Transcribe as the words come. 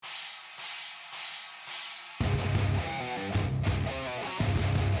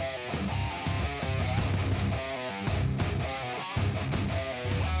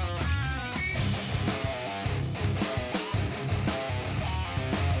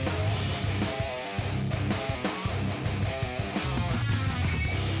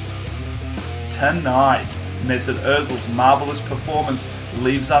tonight. Mesut Ozil's marvellous performance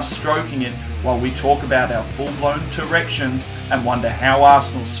leaves us stroking it while we talk about our full-blown directions and wonder how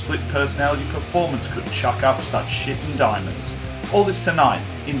Arsenal's split personality performance could chuck up such shit and diamonds. All this tonight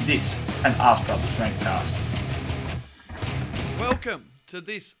in this and Ask Brothers Rankcast. Welcome to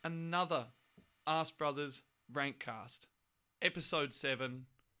this another Ask Brothers Rankcast. Episode 7,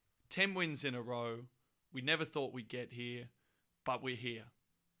 10 wins in a row. We never thought we'd get here, but we're here.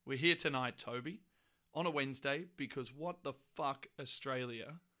 We're here tonight, Toby, on a Wednesday, because what the fuck,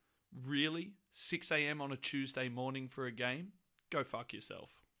 Australia? Really? 6 a.m. on a Tuesday morning for a game? Go fuck yourself.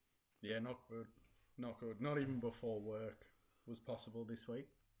 Yeah, not good. Not good. Not even before work was possible this week.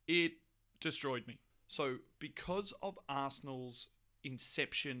 It destroyed me. So, because of Arsenal's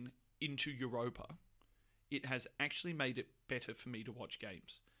inception into Europa, it has actually made it better for me to watch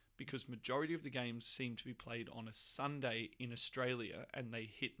games. Because majority of the games seem to be played on a Sunday in Australia, and they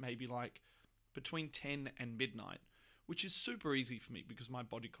hit maybe like between 10 and midnight, which is super easy for me because my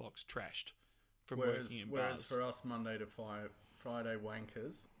body clock's trashed from working in bars. Whereas for us, Monday to Friday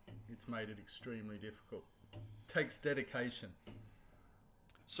wankers, it's made it extremely difficult. Takes dedication.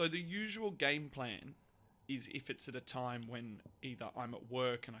 So the usual game plan is if it's at a time when either I'm at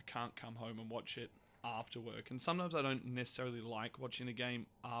work and I can't come home and watch it after work. And sometimes I don't necessarily like watching the game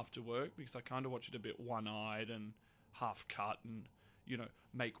after work because I kind of watch it a bit one-eyed and half-cut and, you know,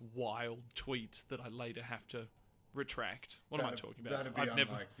 make wild tweets that I later have to retract. What am I talking about? That'd be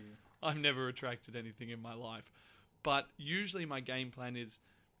unlike you. I've never retracted anything in my life. But usually my game plan is,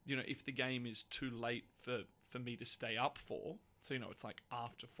 you know, if the game is too late for me to stay up for, so, you know, it's like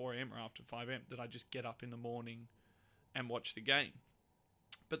after 4 a.m. or after 5 a.m., that I just get up in the morning and watch the game.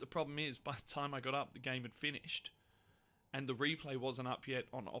 But the problem is, by the time I got up, the game had finished. And the replay wasn't up yet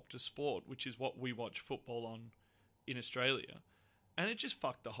on Optus Sport, which is what we watch football on in Australia. And it just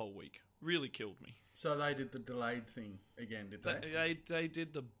fucked the whole week. Really killed me. So they did the delayed thing again, did they? They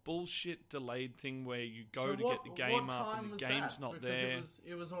did the bullshit delayed thing where you go to get the game up and the game's not there.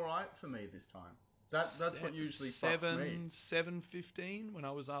 It was all right for me this time. That's what usually fucks me. 7:15 when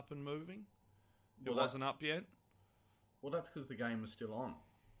I was up and moving. It wasn't up yet. Well, that's because the game was still on.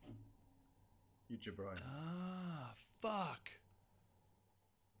 You jabroni. Ah, fuck.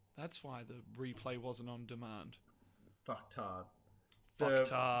 That's why the replay wasn't on demand. Fucked hard.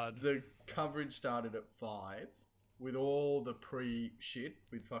 The coverage started at 5 with all the pre-shit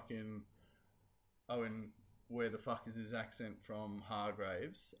with fucking Owen, where the fuck is his accent from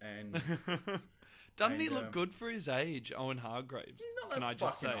Hargraves, and doesn't he look good for his age, Owen Hargraves? He's not that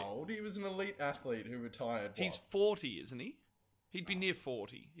fucking old. He was an elite athlete who retired. He's 40, isn't he? He'd be near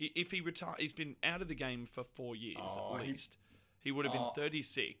 40. If he retired, he's been out of the game for 4 years at least. He would have been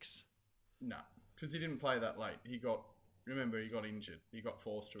 36. No, because he didn't play that late. He got injured. He got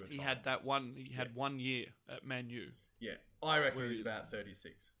forced to retire. He had that one. He had 1 year at Man U. Yeah, I reckon he's about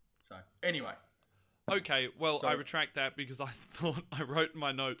 36. So anyway. Okay, well, I retract that because I thought I wrote in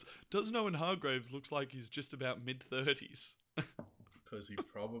my notes, doesn't Owen Hargraves looks like he's just about mid-30s? Because he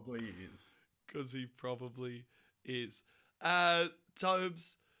probably is. Because he probably is.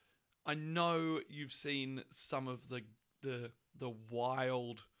 Tobes, I know you've seen some of the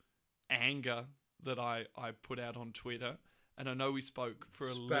wild anger that I put out on Twitter, and I know we spoke for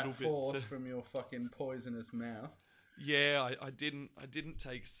a little bit forth from your fucking poisonous mouth. Yeah, I didn't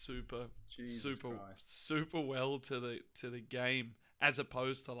take super well to the game, as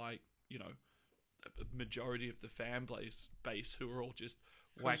opposed to, like, you know, a majority of the fan base who are all just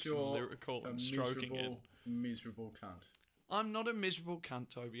waxing lyrical and stroking it. Miserable cunt. I'm not a miserable cunt,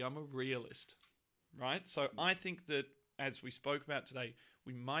 Toby. I'm a realist, right? So I think that, as we spoke about today,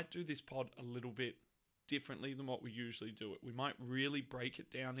 we might do this pod a little bit differently than what we usually do it. We might really break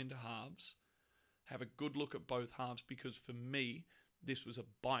it down into halves, have a good look at both halves, because for me, this was a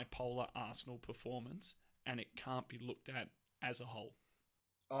bipolar Arsenal performance, and it can't be looked at as a whole.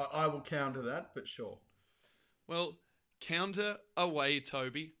 I will counter that, but sure. Well, counter away,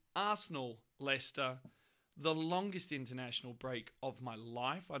 Toby. Arsenal, Leicester, the longest international break of my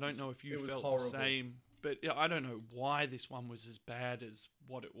life. I don't know if you felt horrible. The same, but I don't know why this one was as bad as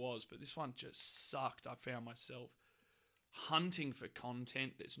what it was, but this one just sucked. I found myself hunting for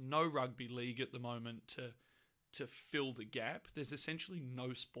content. There's no rugby league at the moment to fill the gap. There's essentially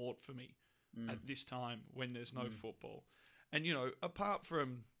no sport for me at this time when there's no football. And, you know, apart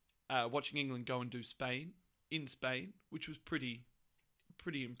from watching England go and do Spain, which was pretty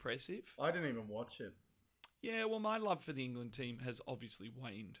impressive. I didn't even watch it. Yeah, well, my love for the England team has obviously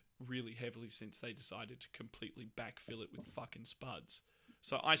waned really heavily since they decided to completely backfill it with fucking spuds.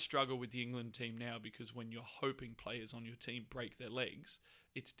 So I struggle with the England team now because when you're hoping players on your team break their legs,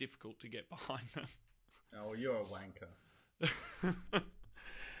 it's difficult to get behind them. Oh, well, you're a wanker.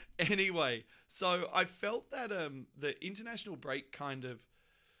 Anyway, so I felt that the international break kind of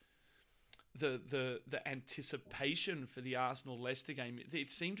the anticipation for the Arsenal-Leicester game, it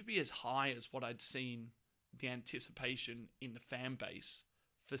seemed to be as high as what I'd seen the anticipation in the fan base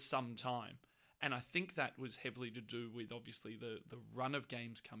for some time. And I think that was heavily to do with, obviously, the run of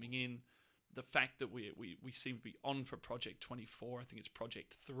games coming in, the fact that we seem to be on for Project 24. I think it's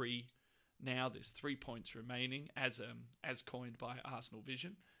Project 3 now. There's 3 points remaining, as coined by Arsenal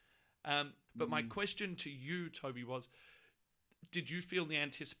Vision. But my question to you, Toby, was, did you feel the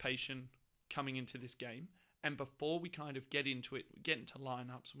anticipation coming into this game? And before we kind of get into it, we get into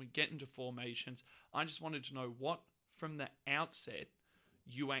lineups and we get into formations, I just wanted to know what, from the outset,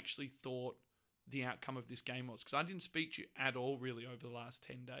 you actually thought the outcome of this game was. Because I didn't speak to you at all, really, over the last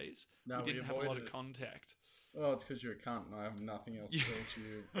 10 days. No, we didn't have a lot of contact. Well, it's because you're a cunt and I have nothing else to talk to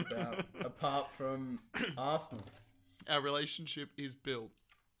you about apart from Arsenal. Our relationship is built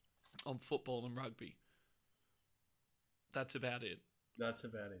on football and rugby. That's about it. That's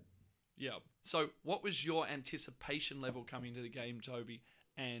about it. Yeah. So what was your anticipation level coming to the game, Toby?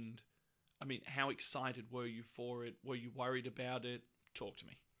 And, I mean, how excited were you for it? Were you worried about it? Talk to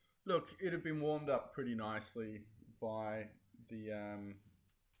me. Look, it had been warmed up pretty nicely by the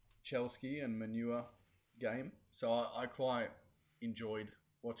Chelsea and Manure game. So I quite enjoyed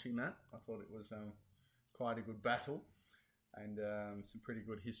watching that. I thought it was quite a good battle. And some pretty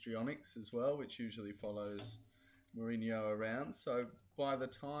good histrionics as well, which usually follows Mourinho around. So by the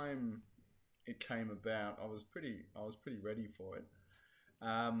time it came about, I was pretty ready for it.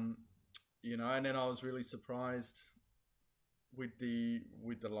 And then I was really surprised with the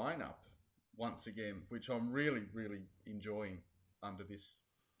lineup once again, which I'm really, really enjoying under this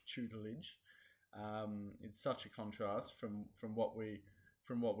tutelage. It's such a contrast from what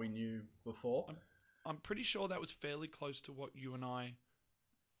we knew before. I'm pretty sure that was fairly close to what you and I...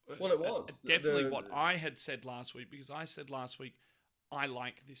 Well, it was. Definitely what I had said last week, because I said last week, I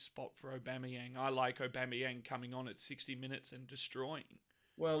like this spot for Aubameyang. I like Aubameyang coming on at 60 minutes and destroying.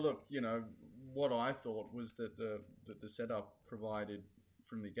 Well, look, what I thought was that the setup provided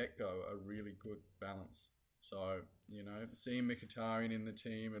from the get-go a really good balance. So, seeing Mkhitaryan in the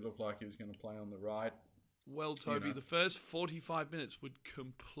team, it looked like he was going to play on the right. Well, Toby, the first 45 minutes would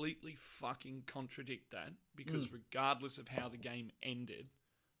completely fucking contradict that, because regardless of how the game ended,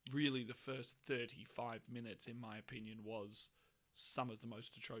 really the first 35 minutes, in my opinion, was some of the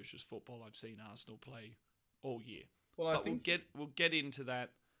most atrocious football I've seen Arsenal play all year. Well, I think we'll get into that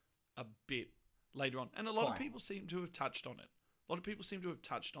a bit later on. And a lot of people seem to have touched on it. A lot of people seem to have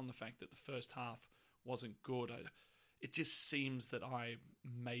touched on the fact that the first half wasn't good. It just seems that I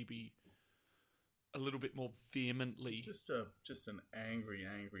maybe a little bit more vehemently... Just an angry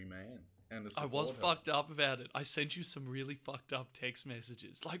man. And I was fucked up about it. I sent you some really fucked up text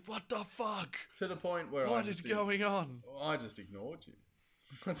messages. Like, what the fuck? To the point where what is going on? I just ignored you.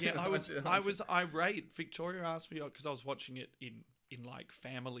 Yeah, I was irate. Victoria asked me, because I was watching it in like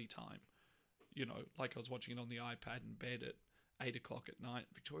family time. Like I was watching it on the iPad in bed at 8 o'clock at night.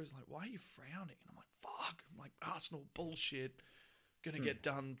 Victoria's like, why are you frowning? And I'm like, fuck. I'm like, Arsenal bullshit. Gonna get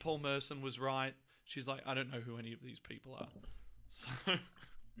done. Paul Merson was right. She's like, I don't know who any of these people are. So,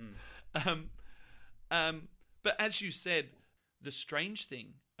 but as you said, the strange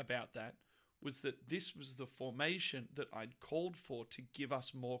thing about that was that this was the formation that I'd called for to give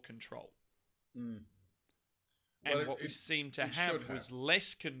us more control. And what we seemed to have was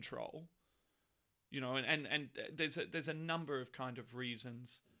less control. And there's a number of kind of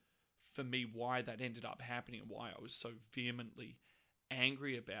reasons for me why that ended up happening and why I was so vehemently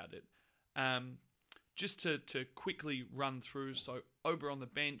angry about it. Just to quickly run through, so Ober on the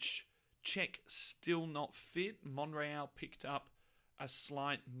bench, Cech still not fit. Monreal picked up a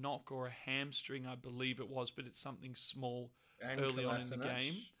slight knock or a hamstring, I believe it was, but it's something small early on in the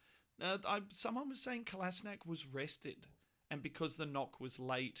game. Someone was saying Kolasinac was rested, and because the knock was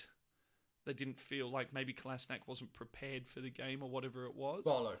late, they didn't feel like maybe Kolasinac wasn't prepared for the game or whatever it was.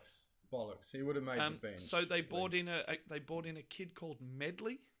 Bollocks. He would have made the bench. So they brought in a kid called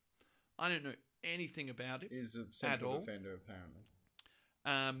Medley. I don't know anything about him. He's a central defender,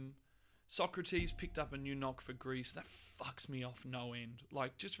 apparently. Socrates picked up a new knock for Greece. That fucks me off no end.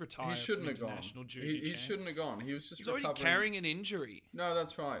 Like, just retire from international duty. He shouldn't have gone. He's already carrying an injury. No,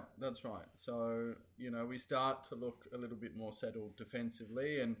 that's right. So, we start to look a little bit more settled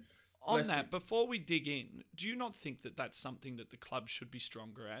defensively. And on that, before we dig in, do you not think that that's something that the club should be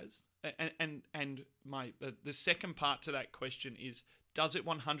stronger as? And the second part to that question is, Does it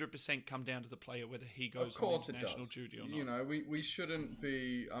 100% come down to the player whether he goes on international duty or not? You know, we shouldn't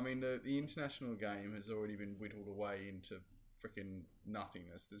be... I mean, the international game has already been whittled away into freaking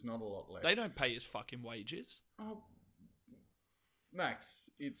nothingness. There's not a lot left. They don't pay his fucking wages. Oh, Max,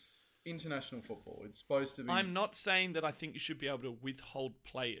 it's international football. It's supposed to be... I'm not saying that I think you should be able to withhold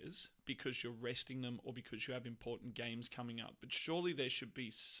players because you're resting them or because you have important games coming up. But surely there should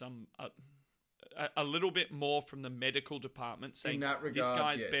be some... a little bit more from the medical department saying, in that regard, this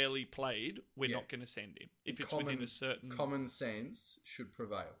guy's barely played, we're not going to send him. If it's within a certain... Common sense should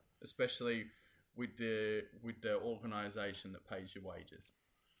prevail, especially with the organisation that pays your wages.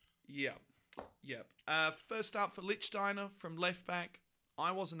 Yeah. First up for Lichtsteiner from left back.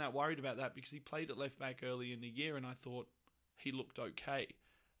 I wasn't that worried about that because he played at left back early in the year and I thought he looked okay.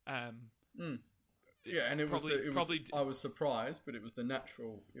 Yeah, and I was surprised, but it was the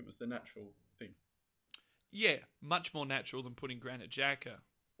natural thing. Yeah, much more natural than putting Granit Xhaka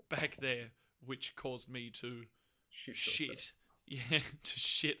back there, which caused me to shit. Yeah, to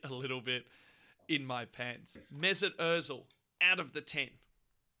shit a little bit in my pants. Mesut Ozil, out of the 10.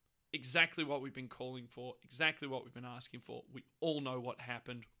 Exactly what we've been calling for, exactly what we've been asking for. We all know what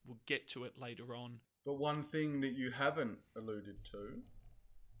happened. We'll get to it later on. But one thing that you haven't alluded to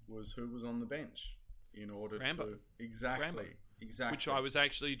was who was on the bench in order to... Exactly. Rambo. Exactly. Which I was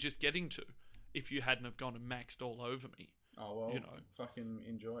actually just getting to. If you hadn't have gone and maxed all over me. Oh, well, fucking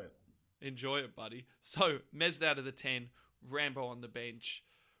enjoy it. Enjoy it, buddy. So, Mesut out of the 10, Rambo on the bench.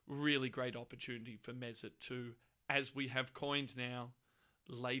 Really great opportunity for Mesut to, as we have coined now,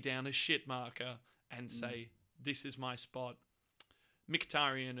 lay down a shit marker and say, this is my spot.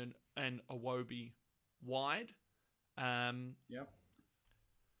 Mkhitaryan and Iwobi wide. Yep.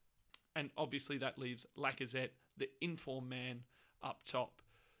 And obviously that leaves Lacazette, the informed man, up top.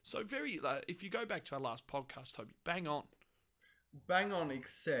 So if you go back to our last podcast, Toby, bang on. Bang on,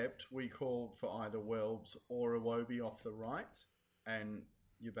 except we called for either Welbs or Iwobi off the right, and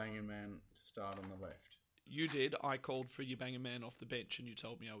your banging man to start on the left. You did. I called for your banging man off the bench, and you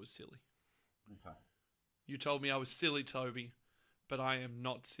told me I was silly. Okay. You told me I was silly, Toby, but I am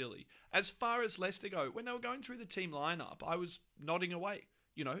not silly. As far as Leicester go, when they were going through the team lineup, I was nodding away.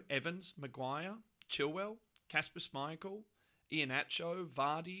 You know, Evans, Maguire, Chilwell, Kasper Schmeichel, Iheanacho,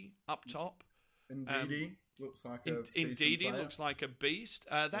 Vardy up top. Ndidi looks like a beast. Ndidi looks like a beast.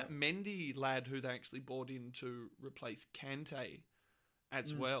 That Mendy lad who they actually brought in to replace Kante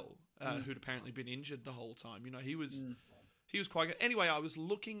as well, who'd apparently been injured the whole time. You know, he was quite good. Anyway, I was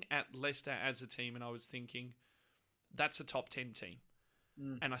looking at Leicester as a team and I was thinking, that's a top 10 team.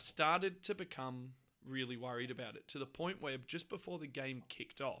 And I started to become really worried about it to the point where just before the game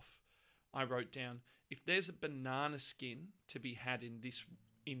kicked off, I wrote down, if there's a banana skin to be had in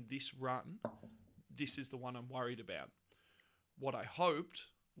this run, this is the one I'm worried about. What I hoped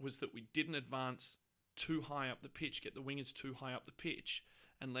was that we didn't advance too high up the pitch, get the wingers too high up the pitch,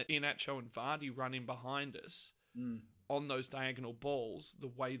 and let Iheanacho and Vardy run in behind us on those diagonal balls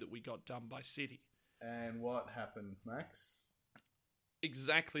the way that we got done by City. And what happened, Max?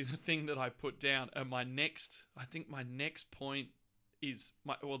 Exactly the thing that I put down. And my next point is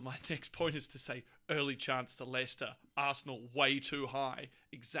my next point is to say early chance to Leicester, Arsenal way too high.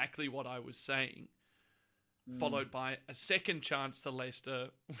 Exactly what I was saying. Followed by a second chance to Leicester,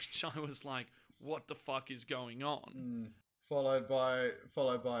 which I was like, what the fuck is going on? Followed by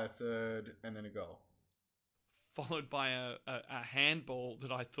a third and then a goal. Followed by a handball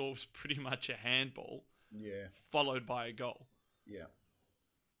that I thought was pretty much a handball. Yeah. Followed by a goal. Yeah.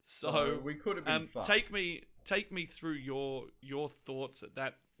 So we could have been fucked. Take me through your thoughts at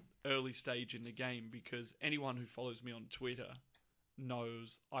that early stage in the game, because anyone who follows me on Twitter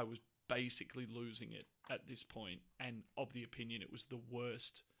knows I was basically losing it at this point and of the opinion it was the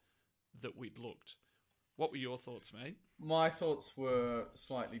worst that we'd looked. What were your thoughts, mate? My thoughts were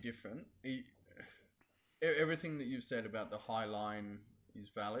slightly different. Everything that you've said about the high line is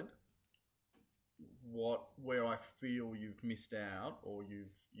valid. Where I feel you've missed out or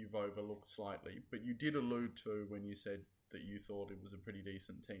you've overlooked slightly, but you did allude to when you said that you thought it was a pretty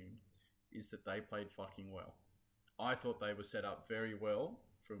decent team, is that they played fucking well. I thought they were set up very well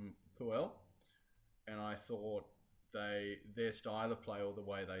from Puel, and I thought their style of play or the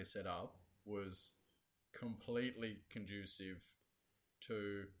way they set up was completely conducive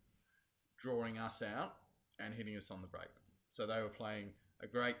to drawing us out and hitting us on the break. So they were playing a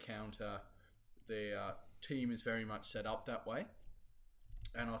great counter. Their team is very much set up that way,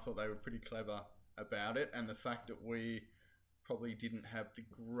 and I thought they were pretty clever about it. And the fact that we probably didn't have the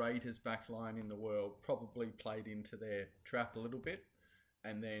greatest backline in the world probably played into their trap a little bit.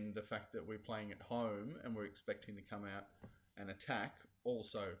 And then the fact that we're playing at home and we're expecting to come out and attack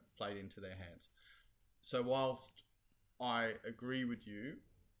also played into their hands. So whilst I agree with you,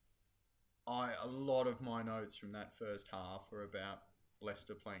 a lot of my notes from that first half were about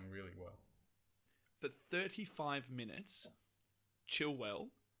Leicester playing really well. For 35 minutes, Chilwell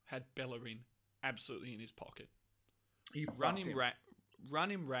had Bellerin absolutely in his pocket. He run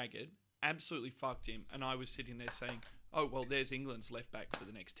him ragged, absolutely fucked him, and I was sitting there saying, "Oh well, there's England's left back for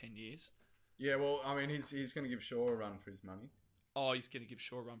the next 10 years." Yeah, well, I mean, he's going to give Shaw a run for his money. Oh, he's going to give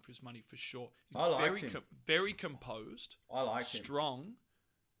Shaw a run for his money for sure. I liked him. Very composed. I like him. Strong.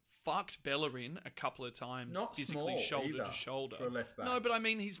 Fucked Bellerin a couple of times. Not physically, small shoulder either to shoulder for a left back. No, but I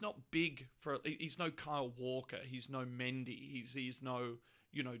mean, he's not big for. He's no Kyle Walker. He's no Mendy. He's no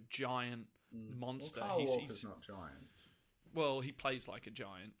giant monster. Well, Kyle Walker's not giant. Well, he plays like a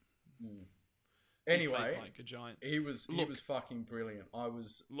giant. Anyway, he plays like a giant. He was fucking brilliant.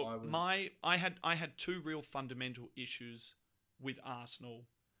 I had two real fundamental issues with Arsenal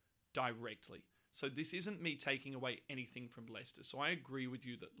directly. So this isn't me taking away anything from Leicester. So I agree with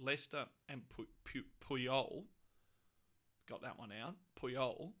you that Leicester and Puyol, got that one out,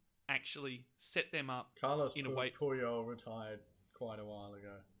 Puyol actually set them up Carlos in a way. Puyol retired quite a while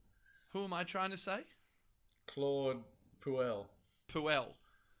ago. Who am I trying to say? Claude Puel.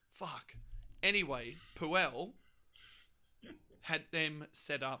 Fuck. Anyway, Puel had them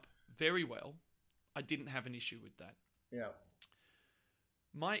set up very well. I didn't have an issue with that. Yeah.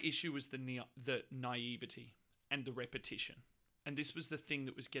 My issue was the naivety and the repetition. And this was the thing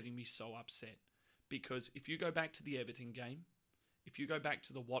that was getting me so upset. Because if you go back to the Everton game, if you go back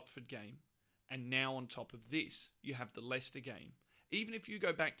to the Watford game, and now on top of this, you have the Leicester game. Even if you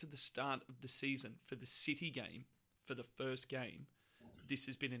go back to the start of the season for the City game, for the first game, this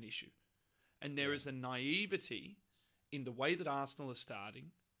has been an issue. And there is a naivety in the way that Arsenal are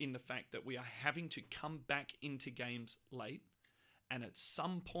starting, in the fact that we are having to come back into games late. And at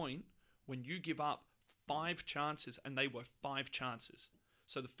some point, when you give up 5 chances, and they were 5 chances.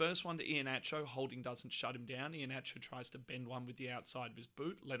 So the first one to Iheanacho, Holding doesn't shut him down. Iheanacho tries to bend one with the outside of his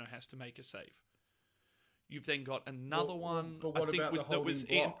boot. Leno has to make a save. You've then got another one. But what about the Holding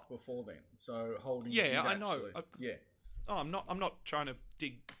block before then? So Holding. Yeah, I know. Yeah. Oh, I'm not trying to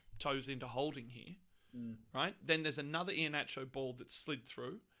dig toes into Holding here, right? Then there's another Iheanacho ball that slid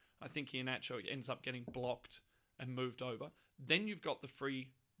through. I think Iheanacho ends up getting blocked and moved over. Then you've got the free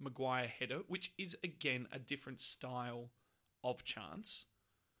Maguire header, which is, again, a different style of chance.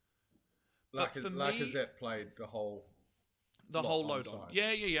 Lacazette played the whole load on.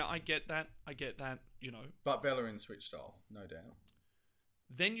 Yeah, I get that, But Bellerin switched off, no doubt.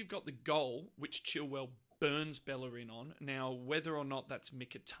 Then you've got the goal, which Chilwell burns Bellerin on. Now, whether or not that's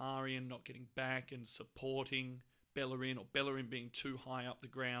Mkhitaryan not getting back and supporting Bellerin, or Bellerin being too high up the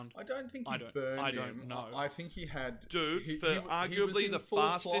ground. I don't think he burned him. I don't know. I think he had... Dude, arguably the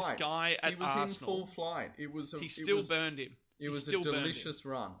fastest guy at Arsenal. He was in full flight. He still burned him. It was a delicious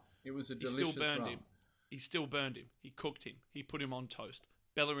run. It was a delicious run. He still burned him. He cooked him. He put him on toast.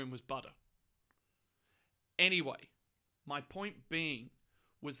 Bellerin was butter. Anyway, my point being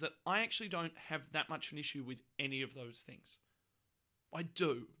was that I actually don't have that much of an issue with any of those things. I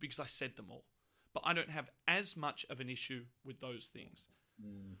do, because I said them all. But I don't have as much of an issue with those things.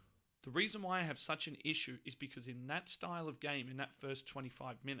 The reason why I have such an issue is because in that style of game, in that first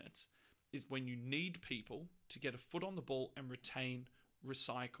 25 minutes, is when you need people to get a foot on the ball and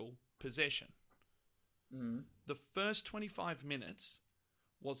recycle possession. The first 25 minutes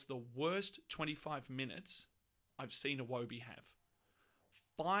was the worst 25 minutes I've seen Iwobi have.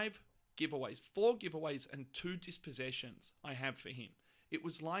 4 giveaways and 2 dispossessions I have for him. It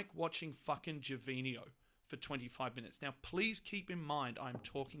was like watching fucking Gervinho for 25 minutes. Now, please keep in mind I'm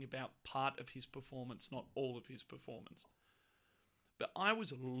talking about part of his performance, not all of his performance. But I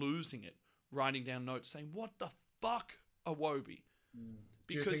was losing it, writing down notes saying, what the fuck, Iwobi?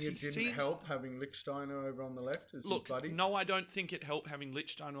 Because Do you think it didn't help having Lichtsteiner over on the left as his buddy? No, I don't think it helped having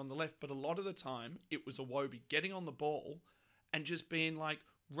Lichtsteiner on the left, but a lot of the time it was Iwobi getting on the ball and just being like,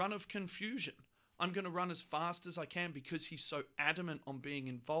 run of confusion. I'm going to run as fast as I can because he's so adamant on being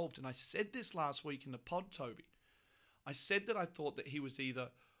involved. And I said this last week in the pod, Toby. I said that I thought that he was either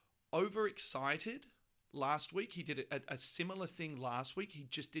overexcited last week. He did a similar thing last week. He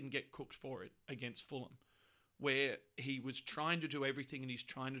just didn't get cooked for it against Fulham, where he was trying to do everything and he's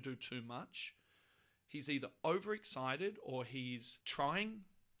trying to do too much. He's either overexcited or he's trying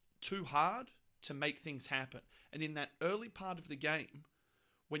too hard to make things happen. And in that early part of the game,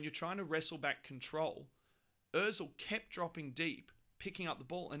 when you're trying to wrestle back control, Ozil kept dropping deep, picking up the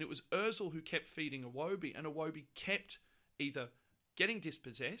ball, and it was Ozil who kept feeding Iwobi, and Iwobi kept either getting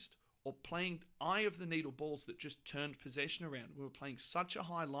dispossessed or playing eye of the needle balls that just turned possession around. We were playing such a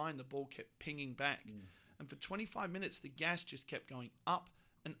high line, the ball kept pinging back. And for 25 minutes, the gas just kept going up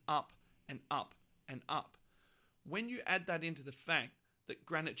and up and up and up. When you add that into the fact that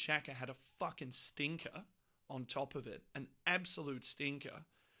Granit Xhaka had a fucking stinker on top of it, an absolute stinker,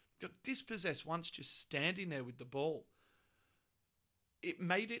 got dispossessed once just standing there with the ball, it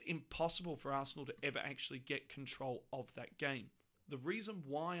made it impossible for Arsenal to ever actually get control of that game. The reason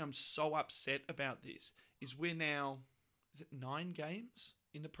why I'm so upset about this is we're now, is it 9 games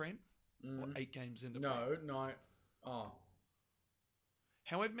in the Prem? Or 8 games in the Prem? No, 9. Oh.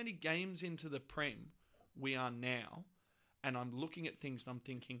 However many games into the Prem we are now, and I'm looking at things and I'm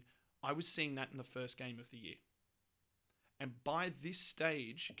thinking, I was seeing that in the first game of the year. And by this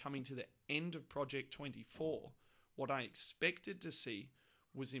stage, coming to the end of Project 24, what I expected to see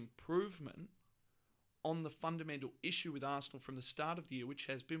was improvement on the fundamental issue with Arsenal from the start of the year, which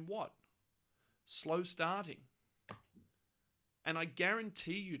has been what? Slow starting. And I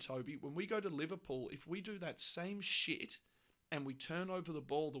guarantee you, Toby, when we go to Liverpool, if we do that same shit and we turn over the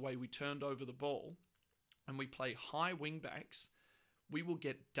ball the way we turned over the ball and we play high wing backs, we will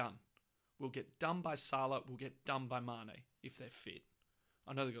get done. We'll get done by Salah. We'll get done by Mane if they're fit.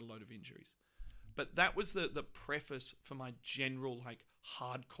 I know they've got a load of injuries. But that was the preface for my general,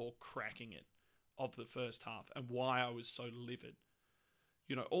 hardcore cracking it of the first half and why I was so livid.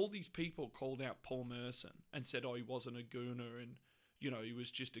 You know, all these people called out Paul Merson and said, oh, he wasn't a gooner and, he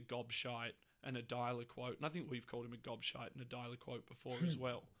was just a gobshite and a dialer quote. And I think we've called him a gobshite and a dialer quote before as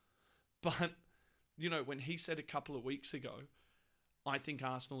well. But, when he said a couple of weeks ago, I think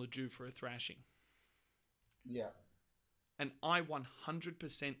Arsenal are due for a thrashing. Yeah. And I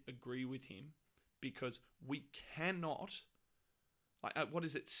 100% agree with him because we cannot...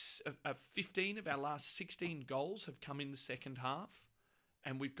 15 of our last 16 goals have come in the second half,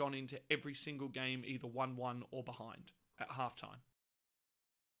 and we've gone into every single game either 1-1 or behind at halftime.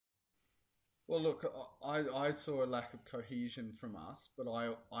 Well, look, I saw a lack of cohesion from us, but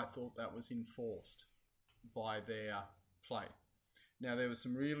I thought that was enforced by their play. Now, there was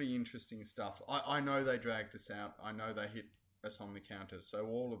some really interesting stuff. I know they dragged us out. I know they hit us on the counter. So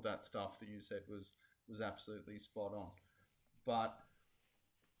all of that stuff that you said was absolutely spot on. But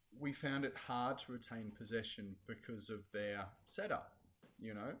we found it hard to retain possession because of their setup.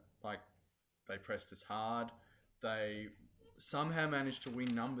 They pressed us hard. They somehow managed to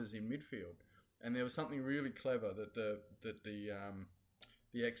win numbers in midfield. And there was something really clever that the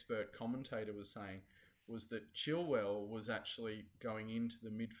expert commentator was saying, was that Chilwell was actually going into the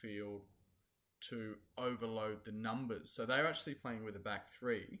midfield to overload the numbers. So they were actually playing with a back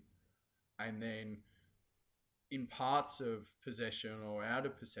three, and then in parts of possession or out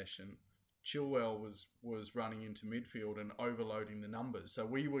of possession, Chilwell was running into midfield and overloading the numbers. So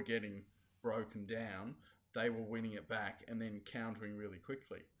we were getting broken down, they were winning it back and then countering really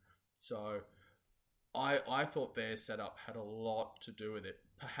quickly. So I thought their setup had a lot to do with it.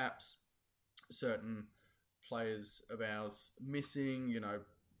 Perhaps certain players of ours missing,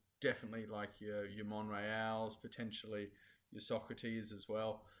 definitely like your Monreals, potentially your Socrates as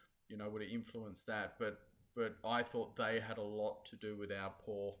well, would have influenced that. But I thought they had a lot to do with our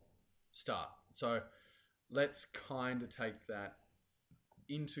poor start. So let's kind of take that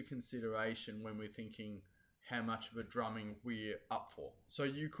into consideration when we're thinking how much of a drumming we're up for. So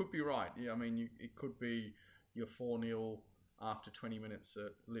you could be right. Yeah, I mean, it could be your 4-0 after 20 minutes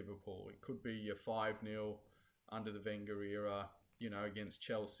at Liverpool. It could be your 5-0 under the Wenger era, against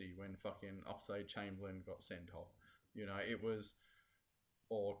Chelsea when fucking Oxlade-Chamberlain got sent off. It was,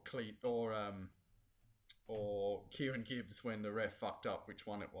 or Kieran Gibbs when the ref fucked up, which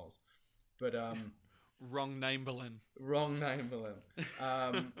one it was. But wrong name, Berlin.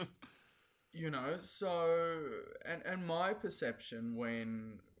 So and my perception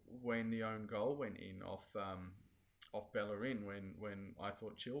when the own goal went in off Bellerin, when I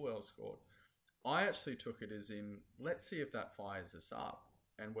thought Chilwell scored, I actually took it as in, let's see if that fires us up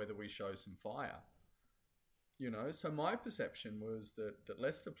and whether we show some fire. So my perception was that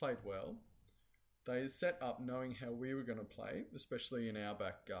Leicester played well. They set up knowing how we were going to play, especially in our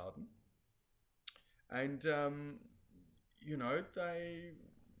back garden. And, they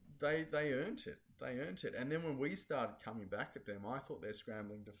earned it. They earned it. And then when we started coming back at them, I thought their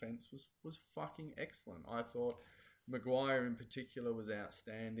scrambling defence was fucking excellent. I thought Maguire in particular was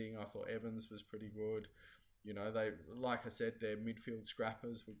outstanding. I thought Evans was pretty good. They, like I said, their midfield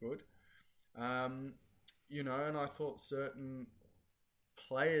scrappers were good. And I thought certain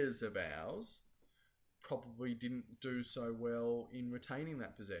players of ours probably didn't do so well in retaining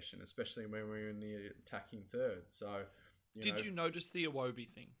that possession, especially when we were in the attacking third. So, Did you notice the Iwobi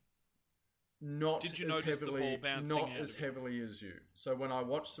thing? Not Did you as notice heavily, the ball bouncing not out as of it? heavily as you. So when I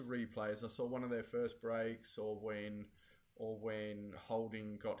watched the replays, I saw one of their first breaks, or when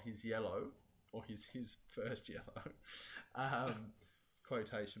Holding got his yellow, or his first yellow,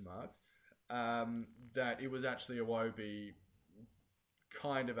 quotation marks, that it was actually Iwobi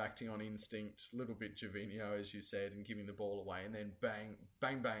kind of acting on instinct, a little bit Jovino, as you said, and giving the ball away, and then bang,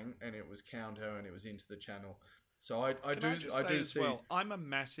 bang, bang, and it was counter, and it was into the channel. So I do see. Well, I'm a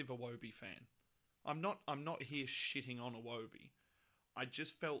massive Iwobi fan. I'm not here shitting on Iwobi. I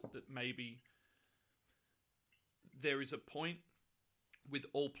just felt that maybe there is a point with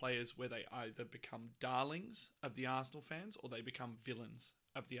all players where they either become darlings of the Arsenal fans or they become villains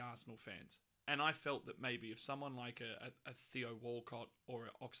of the Arsenal fans. And I felt that maybe if someone like a Theo Walcott or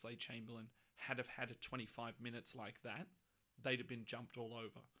a Oxlade-Chamberlain had have had a 25 minutes like that, they'd have been jumped all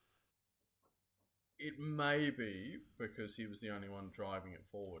over. It may be because he was the only one driving it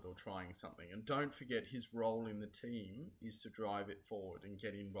forward or trying something. And don't forget, his role in the team is to drive it forward and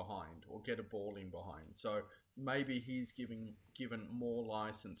get in behind or get a ball in behind. So maybe he's given more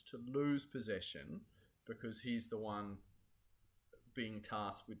license to lose possession because he's the one being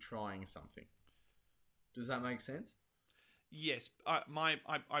tasked with trying something. Does that make sense? Yes, I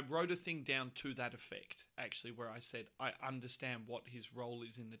wrote a thing down to that effect, actually, where I said I understand what his role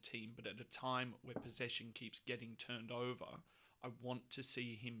is in the team, but at a time where possession keeps getting turned over, I want to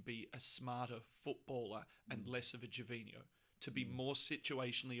see him be a smarter footballer and less of a Jovino, to be more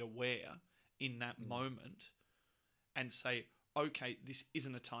situationally aware in that moment and say, okay, this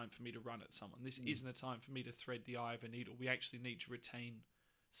isn't a time for me to run at someone. This isn't a time for me to thread the eye of a needle. We actually need to retain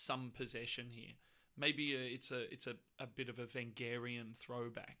some possession here. Maybe it's a bit of a Wengerian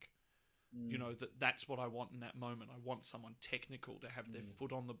throwback. You know, that's what I want in that moment. I want someone technical to have their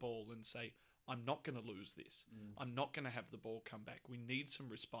foot on the ball and say, I'm not going to lose this. I'm not going to have the ball come back. We need some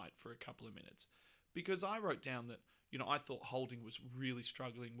respite for a couple of minutes. Because I wrote down that, you know, I thought Holding was really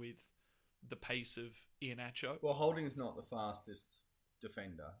struggling with the pace of Iheanacho. Well, Holding's not the fastest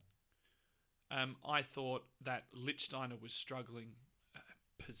defender. I thought that Lichtsteiner was struggling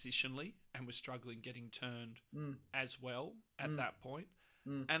positionally and was struggling getting turned as well at that point.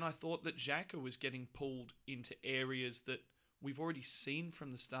 And I thought that Xhaka was getting pulled into areas that we've already seen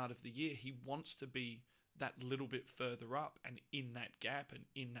from the start of the year. He wants to be that little bit further up and in that gap and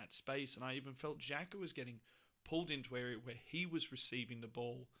in that space. And I even felt Xhaka was getting pulled into an area where he was receiving the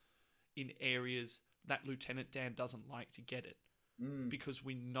ball in areas that Lieutenant Dan doesn't like to get it. Because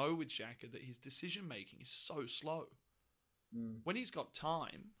we know with Xhaka that his decision-making is so slow. When he's got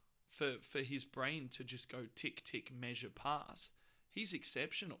time for his brain to just go tick, tick, measure, pass, he's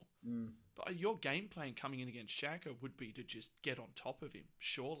exceptional. But your game plan coming in against Xhaka would be to just get on top of him,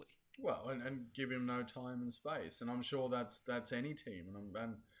 surely. Well, and give him no time and space. And I'm sure that's any team.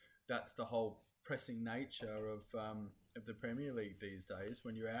 And that's the whole pressing nature of the Premier League these days.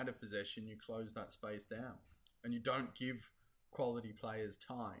 When you're out of possession, you close that space down. And you don't give quality players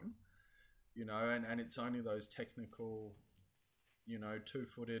time, you know, and it's only those technical, you know,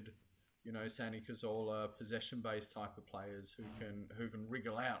 two-footed, you know, Santi Cazorla, possession-based type of players who can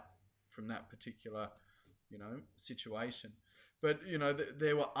wriggle out from that particular, you know, situation. But you know,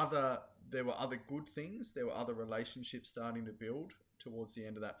 there were other good things. There were other relationships starting to build towards the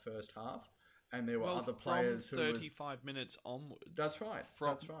end of that first half, and there were other players from 35 minutes onwards. That's right.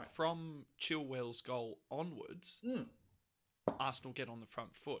 From Chilwell's goal onwards. Arsenal get on the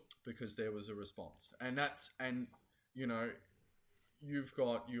front foot because there was a response, and you know, you've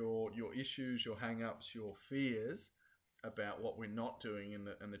got your issues, your hang-ups, your fears about what we're not doing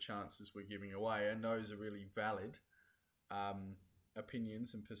and the chances we're giving away, and those are really valid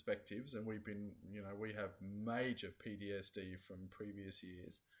opinions and perspectives. And we have major PTSD from previous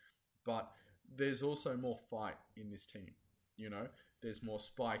years, but there's also more fight in this team. You know, there's more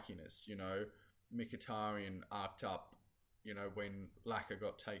spikiness. You know, Mkhitaryan arced up, you know, when Laka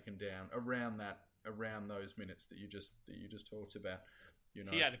got taken down around those minutes that you just talked about. You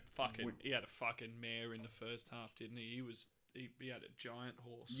know, he had a fucking mare in the first half, didn't he? He had a giant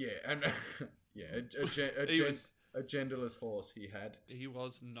horse. Yeah, and a genderless horse he had. He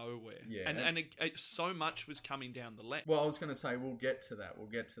was nowhere. Yeah, and so much was coming down the left. Well, I was going to say we'll get to that. We'll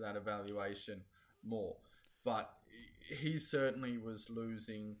get to that evaluation more, but he certainly was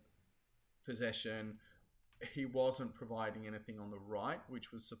losing possession. He wasn't providing anything on the right,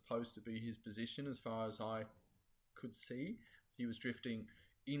 which was supposed to be his position as far as I could see. He was drifting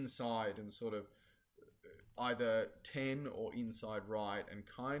inside and sort of either 10 or inside right and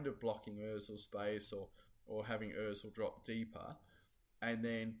kind of blocking Ozil's space or having Ozil drop deeper. And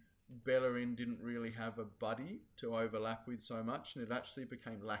then Bellerin didn't really have a buddy to overlap with so much, and it actually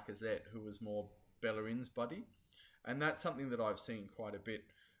became Lacazette who was more Bellerin's buddy. And that's something that I've seen quite a bit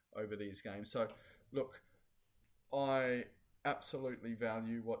over these games. So, look, I absolutely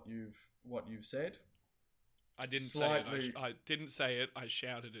value what you've said. I didn't say it. I didn't say it. I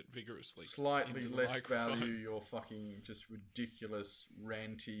shouted it vigorously. Slightly less value your fucking just ridiculous,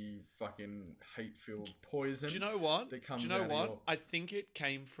 ranty, fucking hate-filled poison. Do you know what? I think it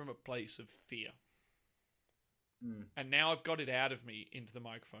came from a place of fear. And now I've got it out of me into the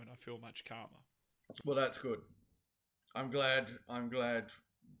microphone. I feel much calmer. Well, that's good. I'm glad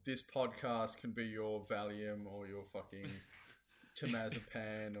this podcast can be your Valium or your fucking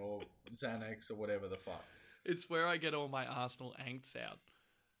Temazepam or Xanax or whatever the fuck. It's where I get all my Arsenal angst out.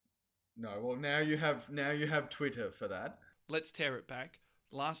 No, well now you have Twitter for that. Let's tear it back.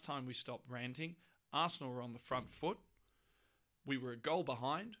 Last time we stopped ranting, Arsenal were on the front foot. We were a goal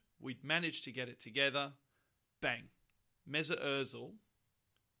behind. We'd managed to get it together. Bang. Mesut Ozil,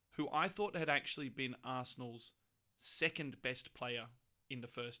 who I thought had actually been Arsenal's second best player in the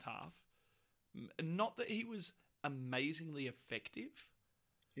first half. Not that he was amazingly effective.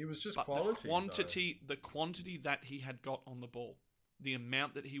 He was just but quality. The quantity that he had got on the ball, the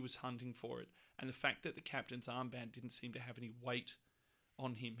amount that he was hunting for it, and the fact that the captain's armband didn't seem to have any weight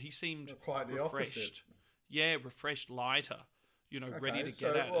on him. He seemed quite the refreshed. Opposite. Yeah, refreshed, lighter. Ready to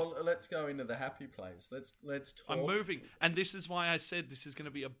get at it. Well, let's go into the happy place. Let's talk. I'm moving, and this is why I said this is going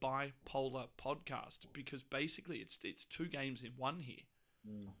to be a bipolar podcast, because basically it's 2 games in one here.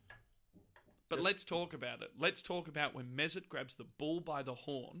 But let's talk about it. Let's talk about when Mesut grabs the bull by the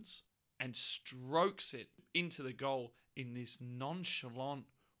horns and strokes it into the goal in this nonchalant,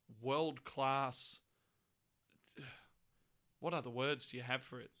 world-class... What other words do you have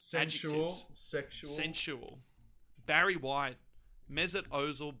for it? Sensual. Adjectives. Sensual. Barry White. Mesut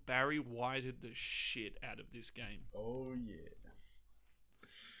Ozil Barry Whited the shit out of this game. Oh, yeah.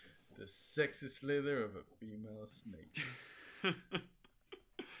 The sexy slither of a female snake.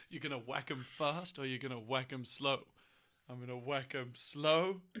 You're going to whack him fast or you're going to whack him slow? I'm going to whack him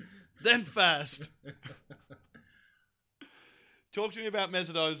slow, then fast. Talk to me about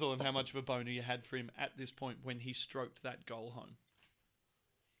Mesut Ozil and how much of a boner you had for him at this point when he stroked that goal home.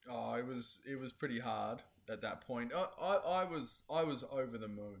 Oh, it was pretty hard at that point. I was over the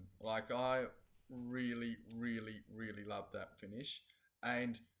moon. Like, I really, really, really loved that finish.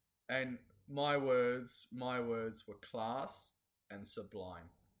 And my words were class and sublime.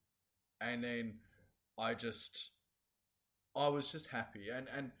 And then I was just happy.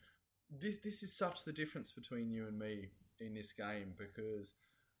 And this is such the difference between you and me in this game, because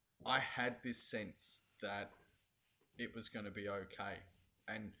I had this sense that it was going to be okay.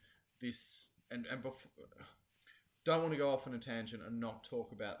 And this, and before, don't want to go off on a tangent and not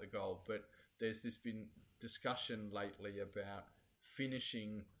talk about the goal, but there's been discussion lately about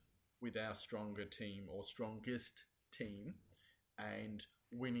finishing with our stronger team or strongest team and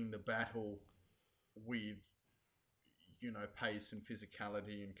winning the battle with, pace and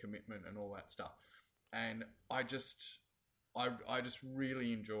physicality and commitment and all that stuff. And I just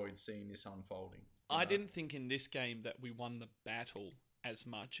really enjoyed seeing this unfolding. I didn't think in this game that we won the battle as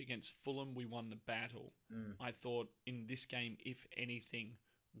much. Against Fulham, we won the battle. I thought in this game, if anything,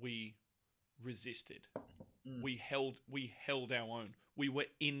 we resisted. We held our own. We were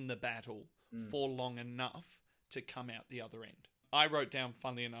in the battle for long enough to come out the other end. I wrote down,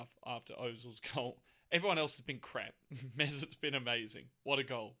 funnily enough, after Ozil's goal, everyone else has been crap. Mesut's been amazing. What a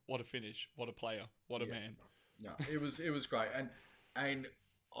goal. What a finish. What a player. What a man. No, it was great. And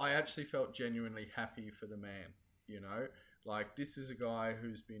I actually felt genuinely happy for the man, Like, this is a guy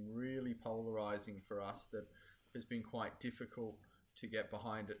who's been really polarizing for us, that has been quite difficult to get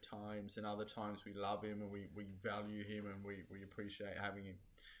behind at times, and other times we love him and we value him and we appreciate having him,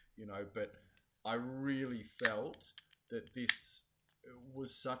 But I really felt that this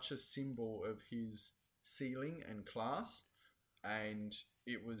was such a symbol of his ceiling and class, and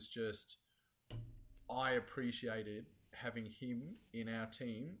it was just, I appreciated having him in our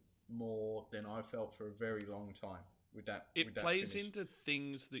team more than I felt for a very long time. It plays into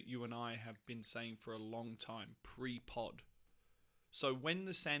things that you and I have been saying for a long time, pre-pod. So when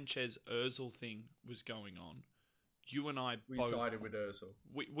the Sanchez-Ozil thing was going on, you and I both sided with Ozil.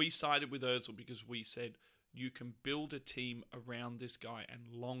 We sided with Ozil because we said, you can build a team around this guy, and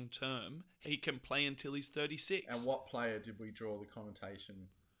long term, he can play until he's 36. And what player did we draw the connotation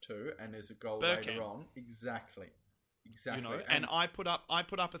to? And there's a goal Bergkamp. Later on. Exactly. And I put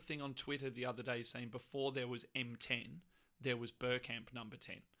up a thing on Twitter the other day saying before there was M10, there was Bergkamp number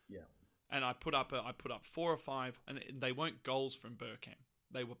 10. Yeah. And I put up 4 or 5, and they weren't goals from Bergkamp.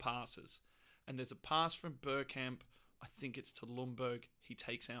 They were passes. And there's a pass from Bergkamp. I think it's to Lundberg. He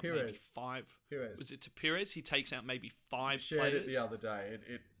takes out maybe 5. Pires. Was it to Pires? He takes out maybe 5 shared players. it the other day.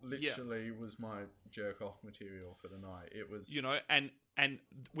 It literally was my jerk-off material for the night. It was... And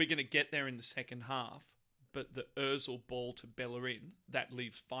we're going to get there in the second half, but the Ozil ball to Bellerin, that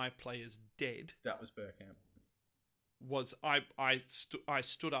leaves 5 players dead. That was Bergkamp. I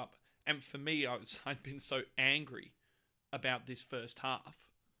stood up, and for me, I'd been so angry about this first half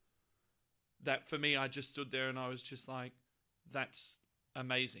that for me, I just stood there and I was just like, that's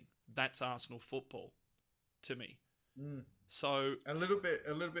amazing. That's Arsenal football to me. Mm. So a little bit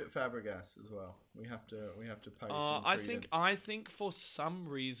Fabregas as well. We have to pay some credence. I think for some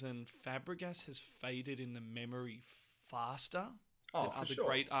reason Fabregas has faded in the memory faster than other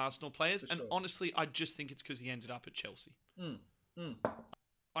great Arsenal players. And honestly, I just think it's because he ended up at Chelsea.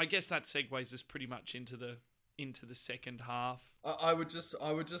 I guess that segues us pretty much into the second half. I would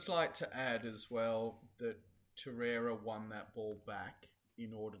just like to add as well that Torreira won that ball back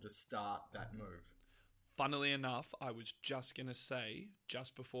in order to start that move. Funnily enough, I was just going to say,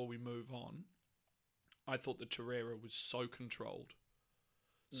 just before we move on, I thought that Torreira was so controlled,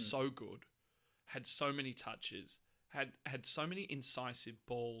 so good, had so many touches, had so many incisive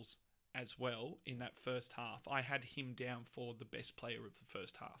balls as well in that first half. I had him down for the best player of the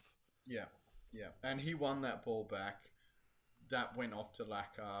first half. Yeah. And he won that ball back. That went off to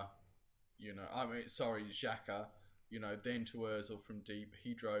Xhaka, Xhaka, then to Ozil from deep.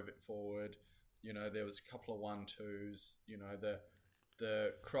 He drove it forward. There was a couple of 1-2s.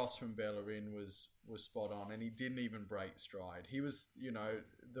 The cross from Bellerin was spot on, and he didn't even break stride. He was,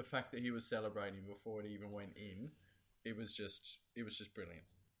 the fact that he was celebrating before it even went in, it was just brilliant.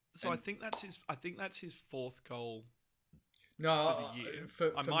 So I think that's his 4th goal. No, for the year.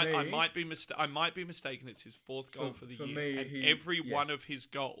 For me, I might be mistaken. It's his 4th goal for the year. Me, and every one of his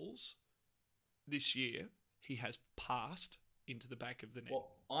goals this year, he has passed into the back of the net.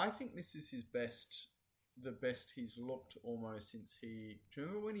 Well, I think this is the best he's looked almost since do you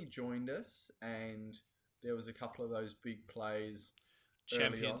remember when he joined us and there was a couple of those big plays?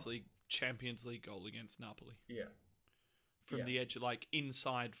 Champions League goal against Napoli. Yeah. From the edge, like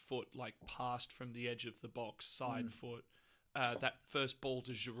inside foot, like passed from the edge of the box, side foot. That first ball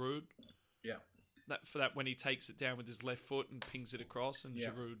to Giroud. Yeah. That when he takes it down with his left foot and pings it across, and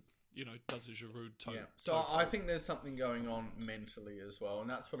Giroud, does a Giroud toe. Yeah. So I think there's something going on mentally as well, and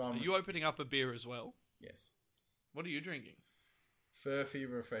that's what I'm... Are you opening up a beer as well? Yes. What are you drinking? Furphy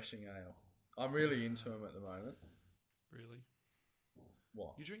Refreshing Ale. I'm really into them at the moment. Really?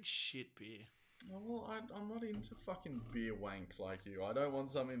 What? You drink shit beer. Oh, well, I'm not into fucking beer wank like you. I don't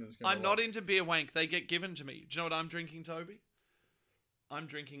want something that's going to... I'm not into beer wank. They get given to me. Do you know what I'm drinking, Toby? I'm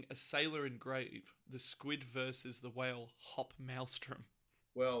drinking a Sailor Engraved, the squid versus the whale hop maelstrom.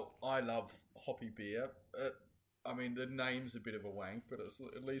 Well, I love hoppy beer. The name's a bit of a wank, but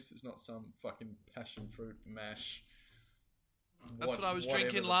at least it's not some fucking passion fruit mash. That's what I was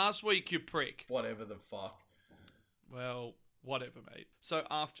drinking last week, you prick. Whatever the fuck. Well... whatever, mate. So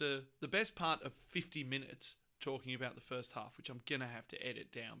after the best part of 50 minutes talking about the first half, which I'm going to have to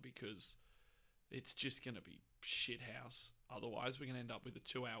edit down because it's just going to be shithouse. Otherwise, we're going to end up with a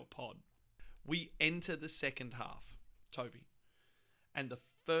 2-hour pod. We enter the second half, Toby. And the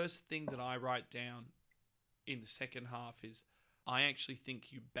first thing that I write down in the second half is, I actually think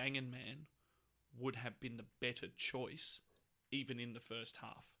Bangin' Man would have been the better choice, even in the first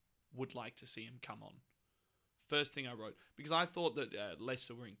half. Would like to see him come on. First thing I wrote, because I thought that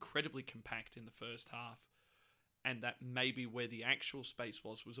Leicester were incredibly compact in the first half, and that maybe where the actual space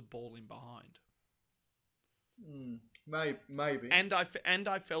was a ball in behind. Maybe. And I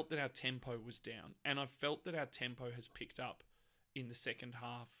felt that our tempo was down, and I felt that our tempo has picked up in the second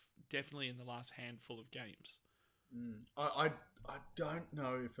half, definitely in the last handful of games. I don't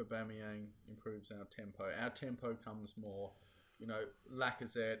know if Aubameyang improves our tempo. Our tempo comes more,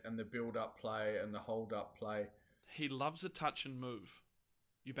 Lacazette and the build-up play and the hold-up play. He loves a touch and move,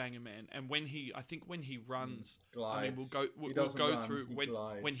 Bangin' Man, and when he runs, glides. we'll go through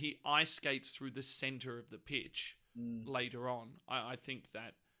when he ice skates through the center of the pitch later on. I think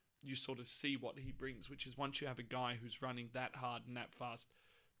that you sort of see what he brings, which is once you have a guy who's running that hard and that fast,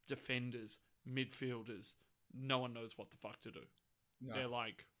 defenders, midfielders, no one knows what the fuck to do. No.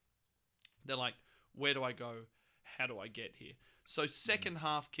 They're like, where do I go? How do I get here? So second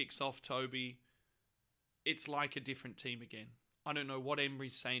half kicks off, Toby. It's like a different team again. I don't know what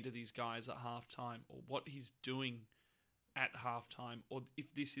Emery's saying to these guys at halftime or what he's doing at halftime or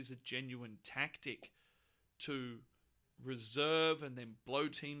if this is a genuine tactic to reserve and then blow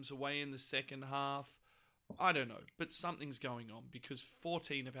teams away in the second half I don't know, but something's going on because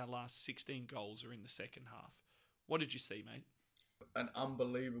 14 of our last 16 goals are in the second half. What did you see, mate? An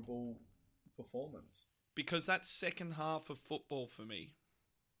unbelievable performance. Because that second half of football for me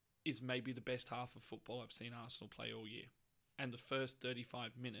is maybe the best half of football I've seen Arsenal play all year. And the first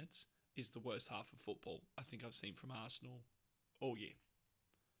 35 minutes is the worst half of football I think I've seen from Arsenal all year.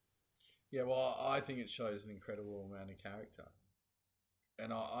 Yeah, well, I think it shows an incredible amount of character.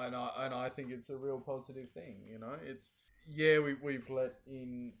 And I think it's a real positive thing, you know. We've let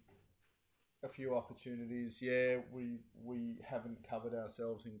in a few opportunities. Yeah, we haven't covered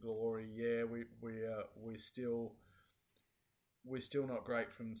ourselves in glory. Yeah, we're still not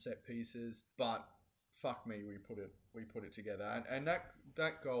great from set pieces, but fuck me, we put it together. And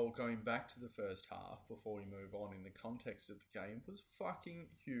that goal going back to the first half before we move on in the context of the game was fucking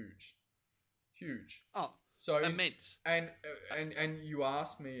huge. Oh, so immense. And you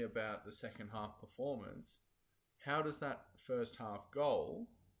asked me about the second half performance. How does that first half goal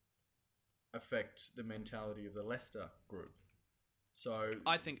affect the mentality of the Leicester group? So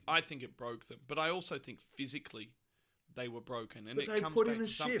I think it broke them, but I also think physically they were broken, and but it they comes put back in a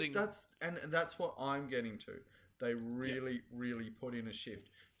to something. shift. That's what I'm getting to. They really put in a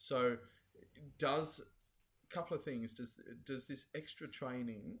shift. So a couple of things. Does this extra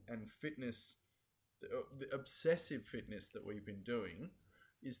training and fitness, the obsessive fitness that we've been doing,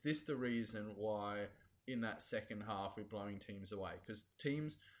 is this the reason why in that second half we're blowing teams away? Because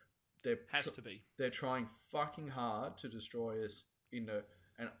teams, they're trying fucking hard to destroy us and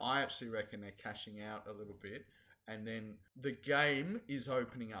I actually reckon they're cashing out a little bit. And then the game is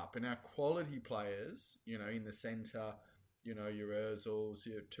opening up, and our quality players, you know, in the centre, you know, your Ozils,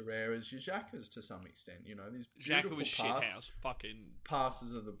 your Torreiras, your Xhakas to some extent, you know, these beautiful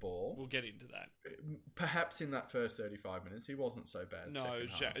passes of the ball. We'll get into that. Perhaps in that first 35 minutes, he wasn't so bad. No,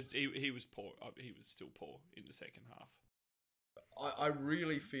 he was poor. He was still poor in the second half. I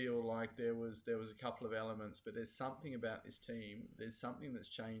really feel like there was a couple of elements, but there's something about this team. There's something that's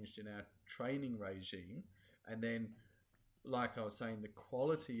changed in our training regime. And then, like I was saying, the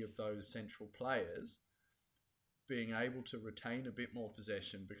quality of those central players being able to retain a bit more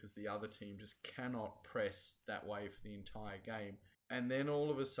possession because the other team just cannot press that way for the entire game. And then all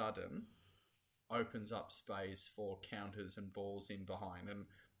of a sudden opens up space for counters and balls in behind.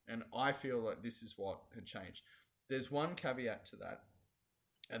 And I feel like this is what had changed. There's one caveat to that,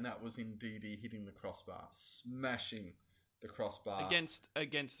 and that was Ndidi hitting the crossbar, smashing the crossbar against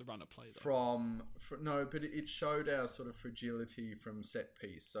the runner play though. But it showed our sort of fragility from set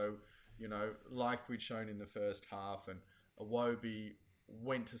piece. So, you know, like we'd shown in the first half, and Iwobi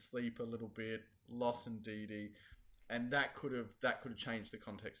went to sleep a little bit, lost Ndidi, and that could have changed the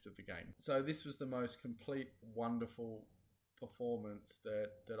context of the game. So this was the most complete, wonderful performance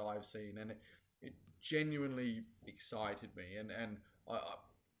that I've seen, and it genuinely excited me, and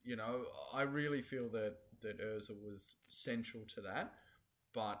I really feel that Ozil was central to that,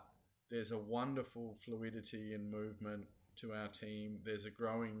 but there's a wonderful fluidity and movement to our team. There's a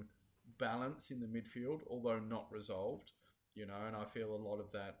growing balance in the midfield, although not resolved, you know, and I feel a lot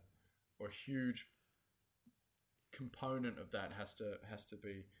of that, or a huge component of that has to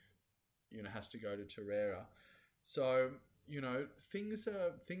go to Torreira. So, you know, things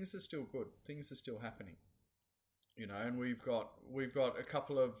are still good. Things are still happening, you know, and we've got a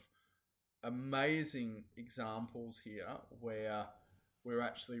couple of amazing examples here where we're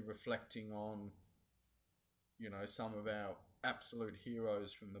actually reflecting on, you know, some of our absolute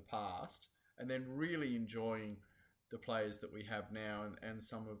heroes from the past, and then really enjoying the players that we have now and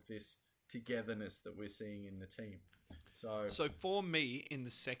some of this togetherness that we're seeing in the team. So for me, in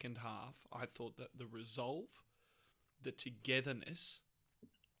the second half, I thought that the resolve, the togetherness,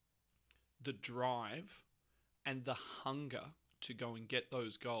 the drive, and the hunger to go and get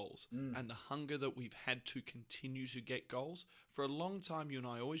those goals, and the hunger that we've had to continue to get goals. For a long time, you and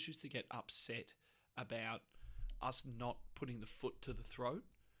I always used to get upset about us not putting the foot to the throat.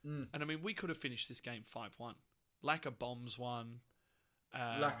 And I mean, we could have finished this game 5-1. Laka Bombs won.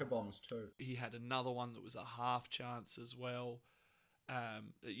 Laka Bombs too. He had another one that was a half chance as well.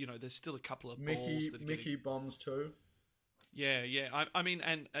 You know, there's still a couple of balls that Mickey Bombs too. Yeah. I mean,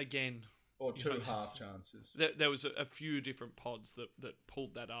 and again, or two half chances. There was a few different pods that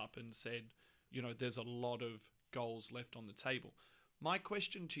pulled that up and said, you know, there's a lot of goals left on the table. My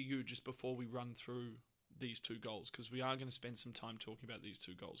question to you, just before we run through these two goals, because we are going to spend some time talking about these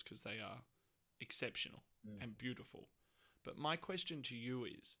two goals because they are exceptional and beautiful. But my question to you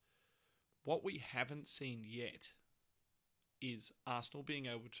is, what we haven't seen yet is Arsenal being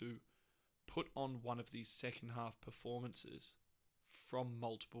able to put on one of these second half performances from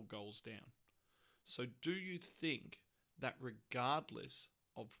multiple goals down. So do you think that regardless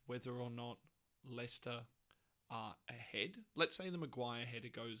of whether or not Leicester are ahead, let's say the Maguire header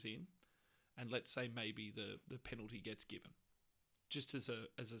goes in, and let's say maybe the penalty gets given, just as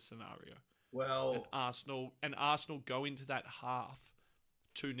a scenario. Well, and Arsenal go into that half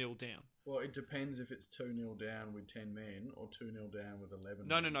 2-0 down. Well, it depends if it's 2-0 down with 10 men or 2-0 down with 11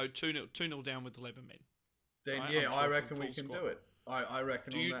 No, men. No, 2-0 down with 11 men. Then, right? I reckon we can do it. I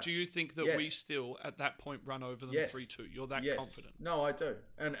reckon Do you think that we still, at that point, run over them 3-2? You're that confident? No, I do.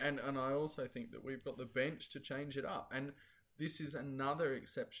 And I also think that we've got the bench to change it up. And this is another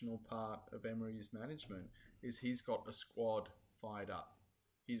exceptional part of Emery's management, is he's got a squad fired up.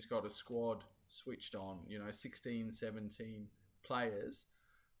 He's got a squad switched on, 16, 17 players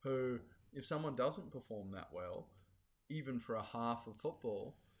who, if someone doesn't perform that well, even for a half of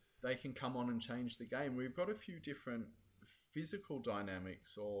football, they can come on and change the game. We've got a few different physical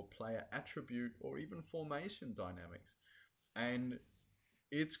dynamics or player attribute or even formation dynamics. And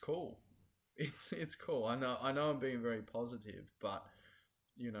it's cool. It's cool. I know I'm being very positive, but,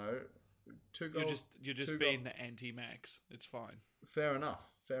 2 goals... You're just being the anti-Max. It's fine. Fair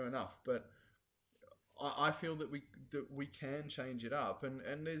enough. But I feel that we can change it up,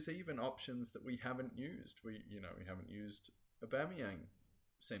 and there's even options that we haven't used. We haven't used Aubameyang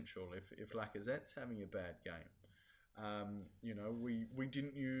central if Lacazette's having a bad game. We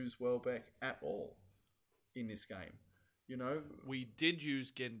didn't use Welbeck at all in this game. We did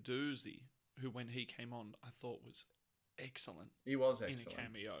use Guendouzi, who when he came on I thought was excellent. He was excellent in a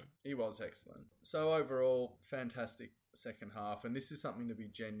cameo. He was excellent. So overall, fantastic second half, and this is something to be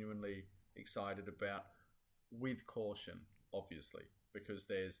genuinely excited about, with caution, obviously, because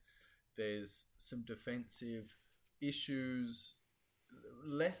there's some defensive issues,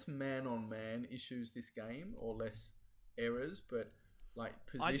 less man-on-man issues this game, or less errors, but like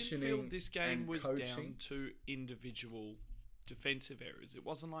positioning. I didn't feel this game was coaching down to individual defensive errors. It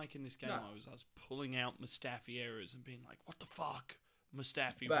wasn't like in this game I was pulling out Mustafi errors and being like, what the fuck,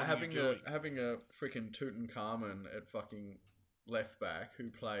 Mustafi, but what are you doing? having a freaking Tutankhamun at fucking left back who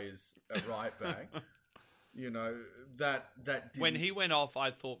plays at right back, that didn't... When he went off,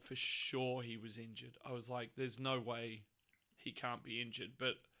 I thought for sure he was injured. I was like, there's no way he can't be injured,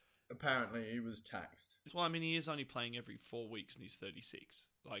 but apparently he was taxed. Well, I mean, he is only playing every 4 weeks and he's 36.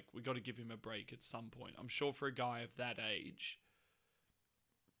 Like, we got to give him a break at some point. I'm sure for a guy of that age,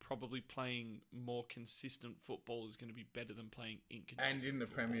 probably playing more consistent football is going to be better than playing inconsistent. And in the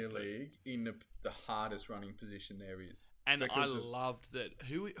Premier League, in the hardest running position there is. And I loved that.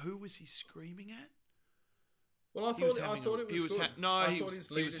 Who was he screaming at? Well, I thought it was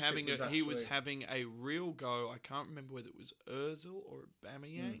good. He was having a real go. I can't remember whether it was Ozil or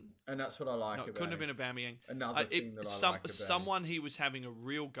Aubameyang. And that's what I like about it. It couldn't have been Aubameyang. Another thing that I like about someone, he was having a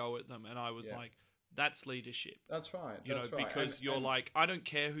real go at them, and I was like, that's leadership. That's right. Because you're like, I don't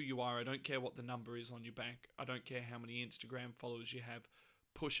care who you are. I don't care what the number is on your back. I don't care how many Instagram followers you have.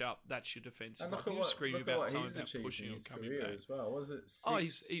 Push up. That's your defensive. I think you're screaming about something about pushing or coming back as well. Was it?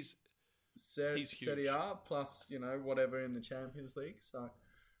 He's huge. Serie A plus, whatever in the Champions League. So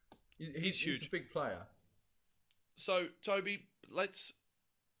he's huge. He's a big player. So Toby, let's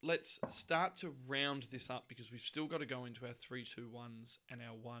start to round this up, because we've still got to go into our 3-2-1s and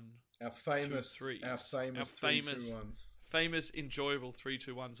our famous 3-2-1s. Famous enjoyable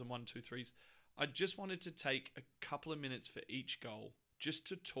 3-2-1s and 1-2-3s. I just wanted to take a couple of minutes for each goal, just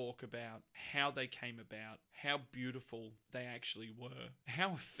to talk about how they came about, how beautiful they actually were,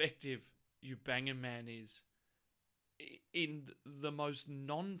 how effective Aubameyang is in the most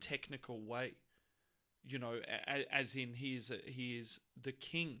non-technical way. As in he is the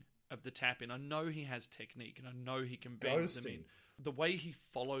king of the tap-in. I know he has technique, and I know he can bend them in. The way he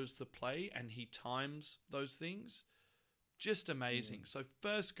follows the play and he times those things, just amazing. So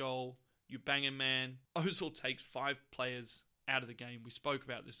first goal, Aubameyang. Ozil takes 5 players out of the game. We spoke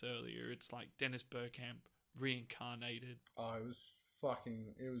about this earlier. It's like Dennis Bergkamp reincarnated. Oh, it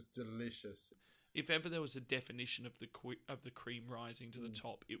was delicious. If ever there was a definition of the cream rising to the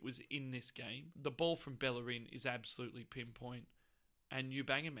top, it was in this game. The ball from Bellerin is absolutely pinpoint, and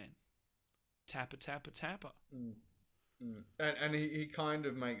Aubameyang, tapper. And he kind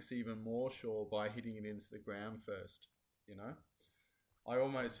of makes even more sure by hitting it into the ground first. I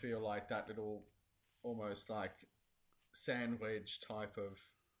almost feel like that little, almost like sand wedge type of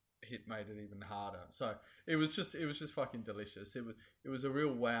hit made it even harder. So it was just fucking delicious. It was a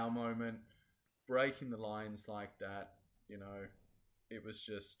real wow moment, breaking the lines like that. It was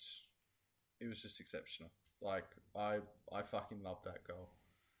just exceptional. Like I fucking loved that goal.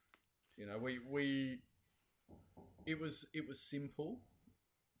 It was simple,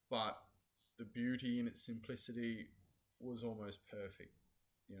 but the beauty in its simplicity was almost perfect,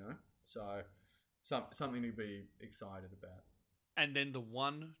 you know? So something to be excited about. And then the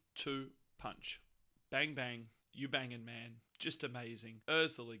 1-2 punch. Bang, bang, you banging man. Just amazing.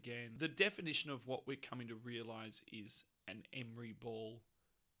 Ozil again. The definition of what we're coming to realise is an Emery Ball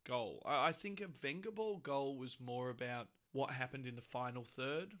goal. I think a Wenger Ball goal was more about what happened in the final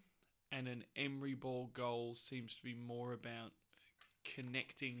third, and an Emery Ball goal seems to be more about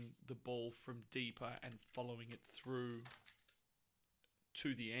connecting the ball from deeper and following it through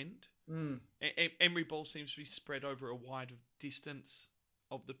to the end. Emery Ball seems to be spread over a wider distance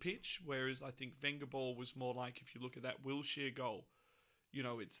of the pitch, whereas I think Wenger Ball was more like, if you look at that Wilshere goal, you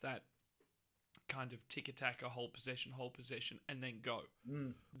know, it's that kind of tick-attack, hold possession, and then go.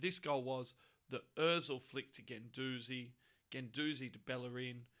 This goal was the Ozil flick to Guendouzi to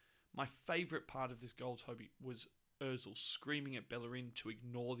Bellerin. My favourite part of this goal, Toby, was Ozil screaming at Bellerin to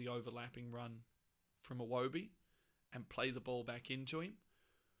ignore the overlapping run from Iwobi and play the ball back into him,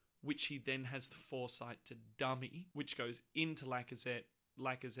 which he then has the foresight to dummy, which goes into Lacazette.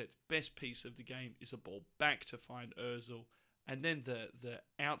 Lacazette's best piece of the game is a ball back to find Ozil, and then the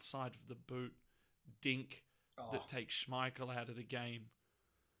outside of the boot dink that takes Schmeichel out of the game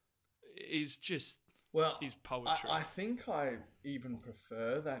is just is poetry. I think I even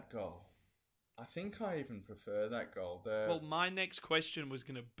prefer that goal. Well, my next question was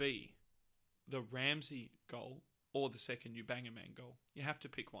going to be the Ramsey goal or the second Ubangaman goal. You have to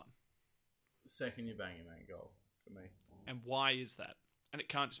pick one. Second Ubangaman goal for me. And why is that? And it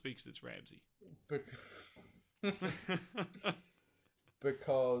can't just be because it's Ramsey.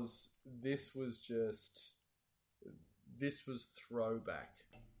 Because this was throwback.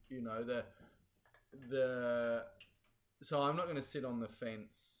 You know, so I'm not going to sit on the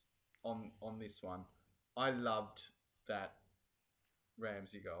fence on this one. I loved that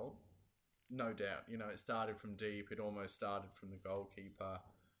Ramsey goal. No doubt. You know, it started from deep. It almost started from the goalkeeper.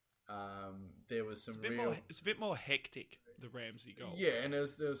 There was some it's a bit more hectic, the Ramsey goal. Yeah, and there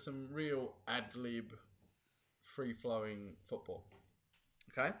was some real ad-lib, free-flowing football.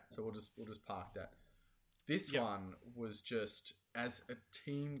 Okay? So we'll just park that. This one was just, as a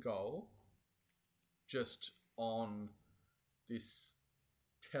team goal, just on this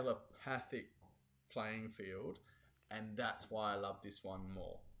telepathic playing field, and that's why I love this one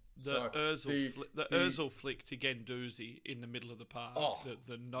more. The Ozil flick to Guendouzi in the middle of the park.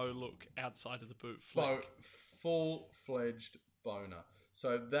 The no-look outside of the boot flick. Full-fledged boner.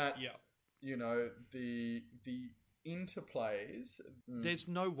 So that, you know, the interplays... There's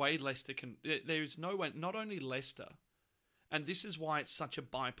no way Leicester can... There's no way... Not only Leicester... And this is why it's such a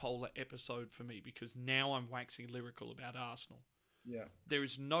bipolar episode for me, because now I'm waxing lyrical about Arsenal. Yeah. There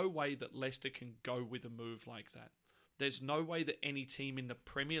is no way that Leicester can go with a move like that. There's no way that any team in the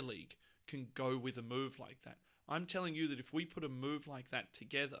Premier League can go with a move like that. I'm telling you that if we put a move like that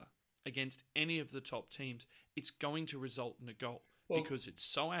together against any of the top teams, it's going to result in a goal because it's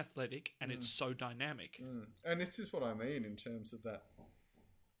so athletic and it's so dynamic. And this is what I mean in terms of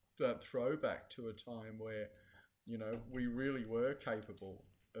that throwback to a time where, you know, we really were capable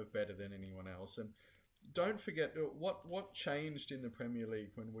of better than anyone else. And don't forget what changed in the Premier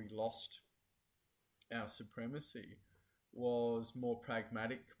League when we lost our supremacy was more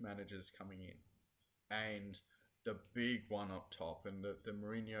pragmatic managers coming in, and the big one up top, and the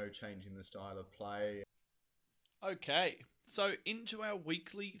Mourinho changing the style of play. Okay, so into our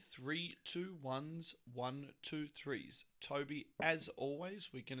weekly 3-2-1s, 1-2-3s. Toby, as always,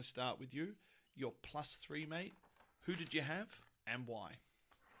 we're going to start with you. Your +3, mate. Who did you have and why?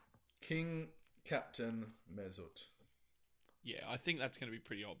 King, captain, Mesut. Yeah, I think that's going to be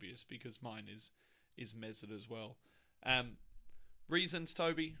pretty obvious because mine is Mesut as well. Reasons,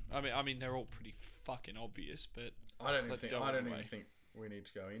 Toby? I mean, they're all pretty fucking obvious, but I don't even think we need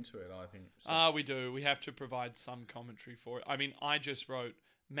to go into it. I think we do. We have to provide some commentary for it. I mean, I just wrote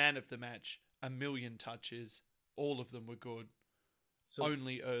man of the match, 1 million touches, all of them were good. So,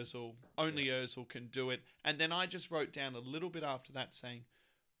 only Ozil can do it. And then I just wrote down a little bit after that saying,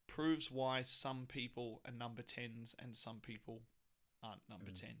 proves why some people are number 10s and some people aren't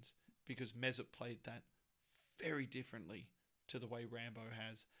number 10s. Because Mesut played that very differently to the way Rambo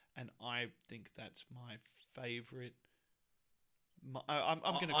has. And I think that's my favourite.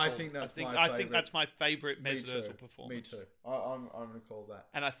 I think that's my favourite Mesut Ozil performance. Me too. I'm going to call that.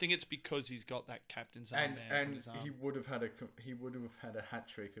 And I think it's because he's got that captain's armband on his arm. He would have had a hat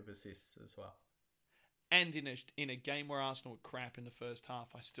trick of assists as well. And in a game where Arsenal were crap in the first half,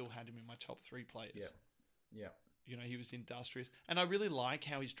 I still had him in my top 3 players. Yeah. You know, he was industrious, and I really like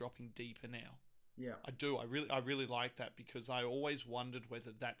how he's dropping deeper now. Yeah, I do. I really like that because I always wondered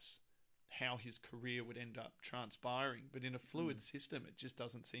whether that's how his career would end up transpiring. But in a fluid system, it just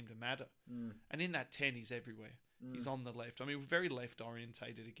doesn't seem to matter. And in that 10, he's everywhere. He's on the left. I mean, we're very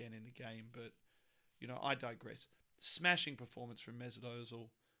left-orientated again in the game, but, I digress. Smashing performance from Mesut Ozil,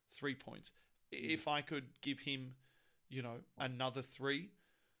 3 points. If I could give him, another 3,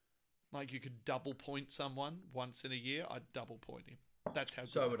 like you could double point someone once in a year, I'd double point him. That's how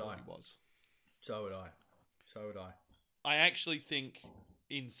good I thought he was. So would I. I actually think,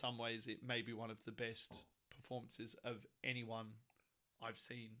 in some ways, it may be one of the best performances of anyone I've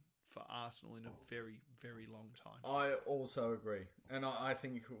seen for Arsenal in a very, very long time. I also agree. And I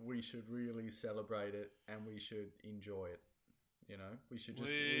think we should really celebrate it and we should enjoy it. We should just...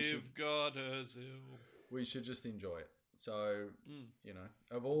 We've got Ozil. We should just enjoy it. So,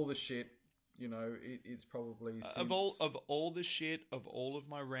 of all the shit, it's probably... Of all the shit, of all of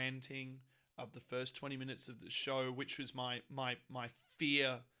my ranting, of the first 20 minutes of the show, which was my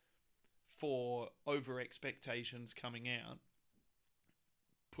fear for over expectations coming out,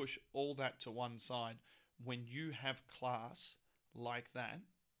 push all that to one side. When you have class like that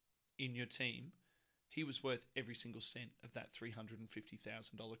in your team, he was worth every single cent of that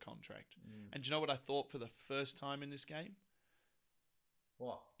 $350,000 contract. And do you know what I thought for the first time in this game?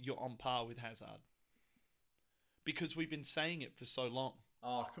 What? You're on par with Hazard. Because we've been saying it for so long.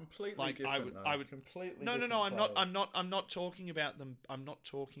 Oh, completely different. I would completely. No. different I'm not talking about them. I'm not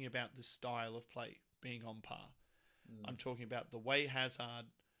talking about the style of play being on par. I'm talking about the way Hazard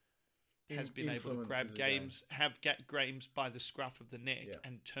has been able to grab games, games by the scruff of the neck,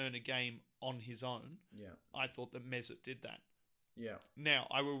 and turn a game on his own. Yeah. I thought that Mesut did that. Yeah. Now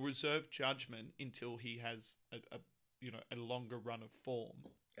I will reserve judgment until he has a longer run of form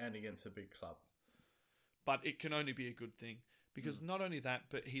and against a big club. But it can only be a good thing. Because not only that,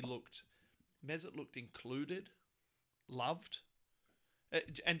 but Mesut looked included, loved.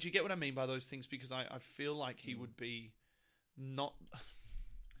 And do you get what I mean by those things? Because I feel like he would be not... How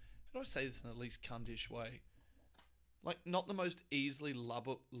do I say this in the least cuntish way? Like, not the most easily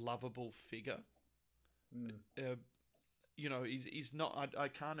lovable figure. He's not... I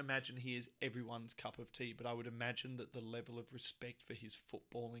can't imagine he is everyone's cup of tea, but I would imagine that the level of respect for his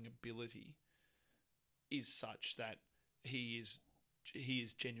footballing ability is such that he is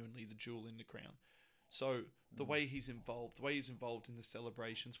genuinely the jewel in the crown. So the way he's involved in the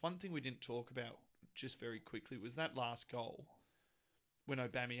celebrations. One thing we didn't talk about just very quickly was that last goal when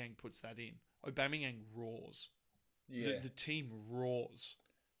Aubameyang puts that in. Aubameyang roars. Yeah. The team roars.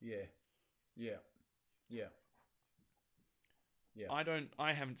 Yeah.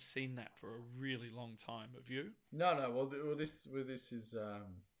 I haven't seen that for a really long time. Have you? No. Well, this is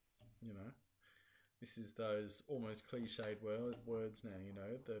This is those almost cliched words now,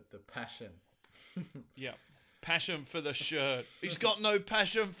 the passion. Yeah. Passion for the shirt. He's got no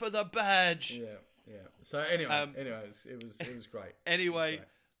passion for the badge. Yeah. So anyway, it was great. Anyway,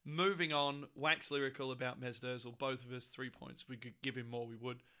 moving on, wax lyrical about Mesut Ozil. Both of us 3 points. If we could give him more, we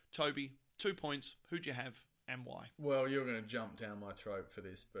would. Toby, 2 points. Who'd you have and why? Well, you're going to jump down my throat for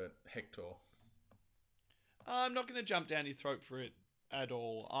this, but Hector. I'm not going to jump down your throat for it at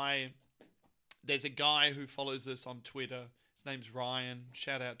all. There's a guy who follows us on Twitter. His name's Ryan.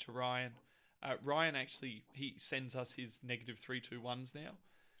 Shout out to Ryan. Ryan actually, he sends us his negative 321s now.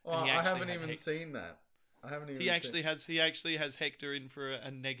 Oh, I haven't even seen that. He actually has Hector in for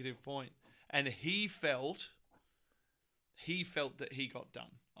a negative point, and he felt that he got done.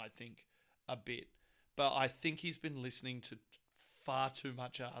 I think a bit, but I think he's been listening to far too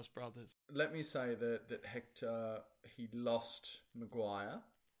much Ars Brothers. Let me say that Hector, he lost Maguire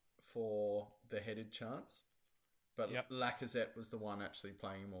for the headed chance, but Lacazette was the one actually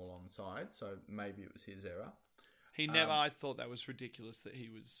playing him all onside, so maybe it was his error. I thought that was ridiculous that he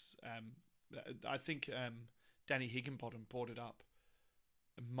was... I think Danny Higginbottom brought it up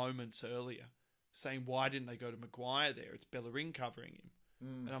moments earlier, saying, why didn't they go to Maguire there? It's Bellerin covering him.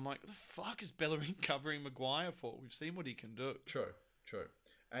 And I'm like, what the fuck is Bellerin covering Maguire for? We've seen what he can do. True.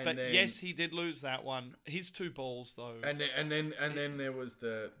 But yes, he did lose that one. His 2 balls, though. And then there was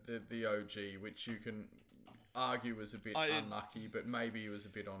the OG, which you can argue was a bit unlucky, but maybe he was a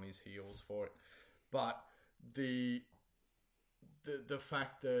bit on his heels for it. But the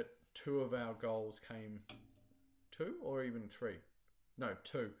fact that 2 of our goals came, 2 or even 3? No,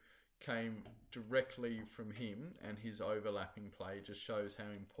 2 came directly from him, and his overlapping play just shows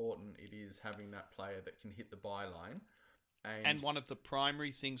how important it is having that player that can hit the byline. And one of the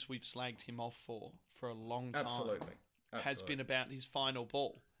primary things we've slagged him off for a long time has been about his final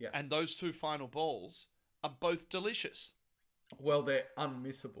ball. Yeah. And those 2 final balls are both delicious. Well, they're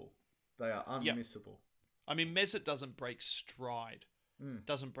unmissable. They are unmissable. Yep. I mean, Mesut doesn't break stride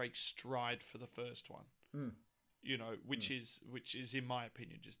doesn't break stride for the first one. You know, which is in my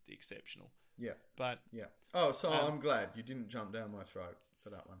opinion just exceptional. Yeah. But yeah. Oh, so I'm glad you didn't jump down my throat for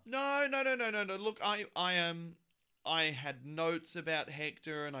that one. No. Look, I had notes about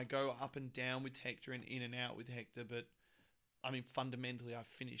Hector, and I go up and down with Hector and in and out with Hector, but I mean, fundamentally, I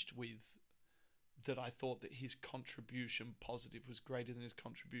finished with that I thought that his contribution positive was greater than his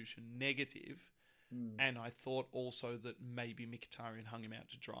contribution negative, and I thought also that maybe Mkhitaryan hung him out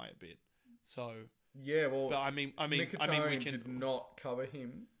to dry a bit. So yeah, well, but I mean, Mkhitaryan did not cover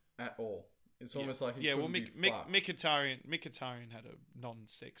him at all. It's almost like he couldn't be fucked. Mkhitaryan had a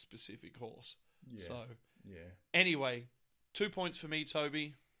non-sex specific horse. Yeah. So yeah. Anyway, 2 points for me,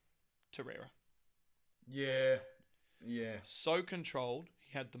 Toby. Torreira. Yeah. Yeah. So controlled.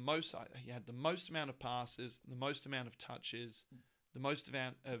 He had the most amount of passes, the most amount of touches, the most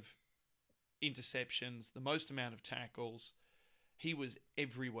amount of interceptions, the most amount of tackles. He was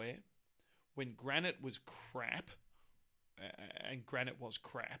everywhere. When Granit was crap, and Granit was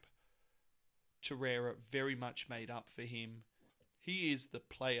crap, Torreira very much made up for him. He is the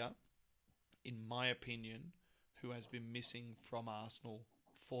player, in my opinion, who has been missing from Arsenal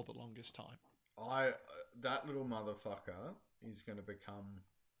for the longest time. That little motherfucker is going to become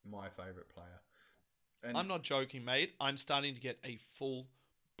my favourite player. And I'm not joking, mate. I'm starting to get a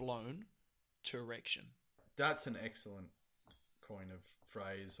full-blown erection. That's an excellent coin of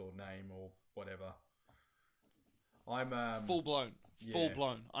phrase or name or whatever. I'm full-blown.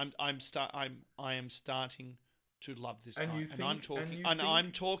 I am starting to love this guy.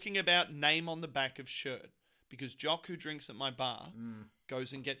 I'm talking about name on the back of shirt, because Jock, who drinks at my bar,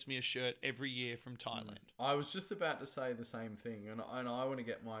 goes and gets me a shirt every year from Thailand. I was just about to say the same thing, and I want to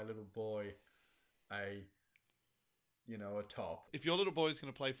get my little boy a top. If your little boy is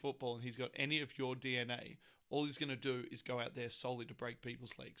going to play football and he's got any of your DNA, all he's going to do is go out there solely to break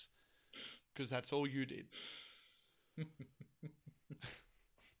people's legs, because that's all you did.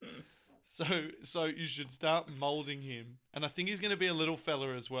 So you should start moulding him. And I think he's going to be a little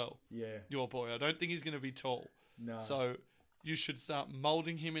fella as well. Yeah. Your boy. I don't think he's going to be tall. No. So you should start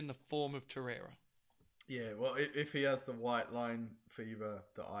moulding him in the form of Torreira. Yeah, well, if he has the white line fever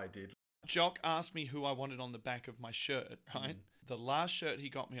that I did. Jock asked me who I wanted on the back of my shirt, right? The last shirt he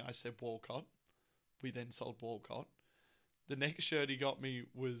got me, I said Walcott. We then sold Walcott. The next shirt he got me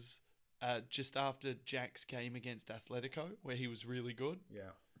was just after Jack's game against Atletico, where he was really good.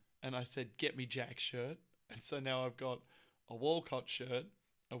 Yeah. And I said, get me Jack's shirt. And so now I've got a Walcott shirt,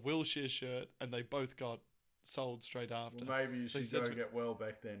 a Wilshere shirt, and they both got sold straight after. Well, maybe you should go get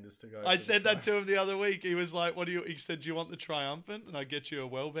Welbeck then, just to go. I said that to him the other week. He was like, he said, do you want the triumphant? And I get you a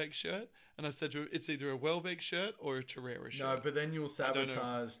Welbeck shirt. And I said to him, it's either a Welbeck shirt or a Torreira shirt. No, but then you'll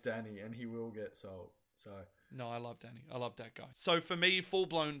sabotage Danny and he will get sold. So no, I love Danny. I love that guy. So for me,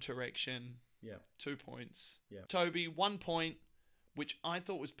 full-blown direction. Yeah. 2 points. Yeah. Toby, 1 point, which I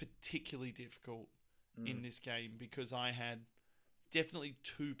thought was particularly difficult in this game, because I had definitely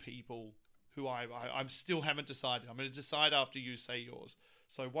two people who I still haven't decided. I'm going to decide after you say yours.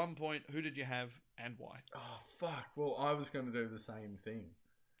 So 1 point, who did you have and why? Oh, fuck. Well, I was going to do the same thing.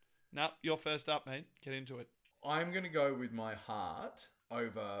 No, you're first up, mate. Get into it. I'm going to go with my heart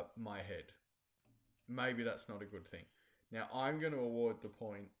over my head. Maybe that's not a good thing. Now, I'm going to award the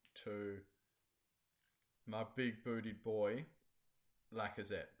point to my big-bootied boy,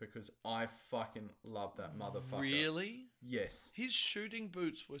 Lacazette, because I fucking love that motherfucker. Really? Yes. His shooting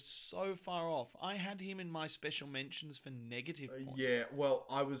boots were so far off. I had him in my special mentions for negative points. Yeah, well,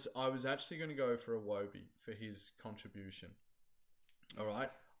 I was actually going to go for Iwobi for his contribution. All right?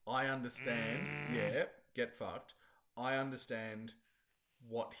 I understand. Yeah, get fucked. I understand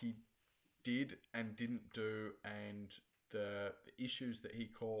what he did and didn't do and the issues that he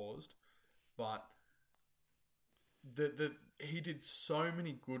caused, but he did so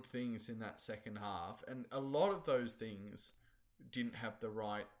many good things in that second half, and a lot of those things didn't have the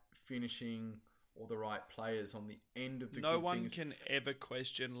right finishing or the right players on the end of the good things. No one can ever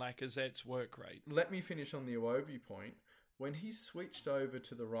question Lacazette's work rate. Let me finish on the Iwobi point. When he switched over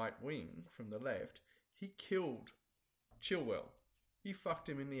to the right wing from the left, he killed Chilwell. He fucked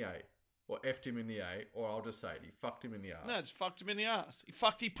him in the A. Or effed him in the A, or I'll just say it, he fucked him in the ass. No, it's fucked him in the ass.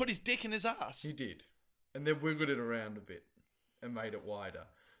 He put his dick in his ass. He did. And then wiggled it around a bit and made it wider.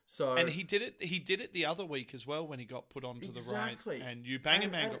 So, and he did it the other week as well when he got put onto the right, and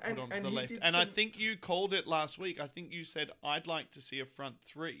Ubangaman got put onto the left. And I think you called it last week. I think you said, I'd like to see a front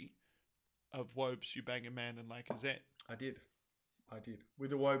three of Wobes, Ubangaman and Lacazette. I did.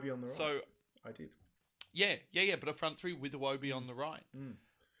 With Iwobi on the right. So I did. Yeah, but a front three with Iwobi on the right.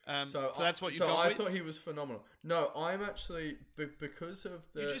 So that's what you've gone with? So I thought he was phenomenal. No, I'm actually... Because of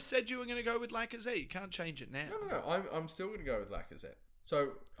the... You just said you were going to go with Lacazette. You can't change it now. No. I'm still going to go with Lacazette.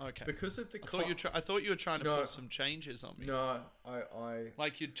 So, okay. Because of the... I thought you were trying to put some changes on me. No, I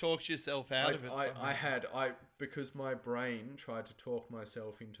like you'd talked yourself out of it. Because my brain tried to talk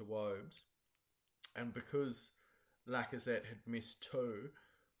myself into Wobes, and because Lacazette had missed 2,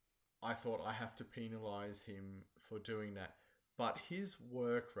 I thought I have to penalise him for doing that. But his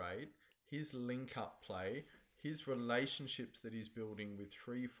work rate, his link-up play, his relationships that he's building with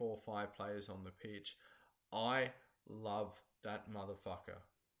 3, 4, 5 players on the pitch, I love that motherfucker.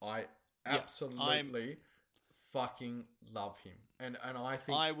 I absolutely fucking love him. And I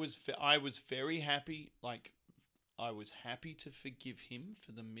think... I was very happy, like, I was happy to forgive him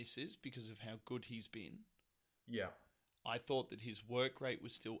for the misses because of how good he's been. Yeah. I thought that his work rate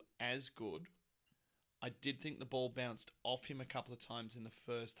was still as good. I did think the ball bounced off him a couple of times in the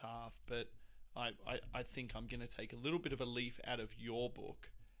first half, but I think I'm going to take a little bit of a leaf out of your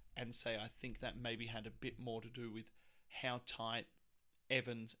book and say I think that maybe had a bit more to do with how tight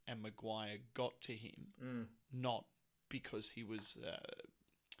Evans and Maguire got to him, not because he was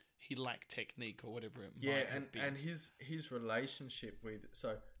he lacked technique or whatever it might have been. And his relationship with...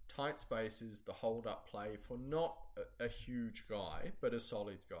 So tight spaces, the hold-up play for not a huge guy, but a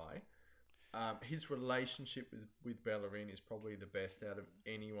solid guy. His relationship with Bellerin is probably the best out of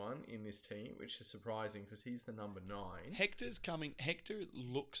anyone in this team, which is surprising because he's the number 9. Hector's coming. Hector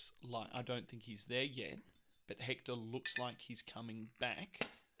looks like... I don't think he's there yet, but Hector looks like he's coming back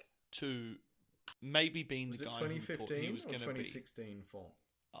to maybe being the guy who we thought he was going to be. 2016 form?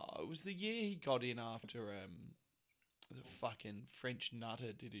 It was the year he got in after the fucking French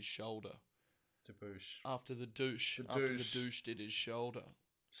nutter did his shoulder. Debouche. After the douche did his shoulder.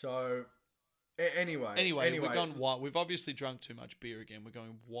 So... Anyway, we've gone wild. We've obviously drunk too much beer again. We're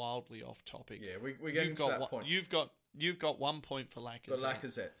going wildly off topic. Yeah, we're getting to that point. You've got 1 point for Lacazette. For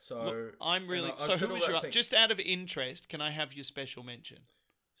Lacazette. So look, I'm really... So who was your... Just out of interest, can I have your special mention?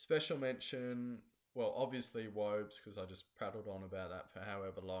 Special mention... Well, obviously Wobes, because I just prattled on about that for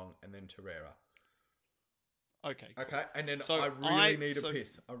however long, and then Torreira. Okay. Cool. Okay, and then I really need a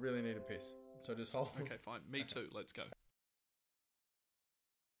piss. I really need a piss. So just hold... Okay, fine. Me too. Let's go.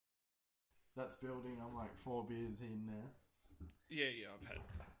 That's building. I'm like 4 beers in now. Yeah, I've had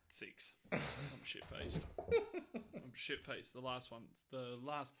 6. I'm shit-faced. The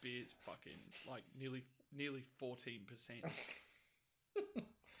last beer's fucking like nearly 14%.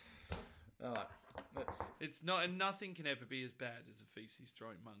 All right, It's not, and nothing can ever be as bad as a feces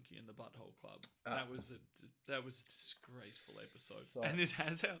throwing monkey in the Butthole Club. That was a disgraceful episode, and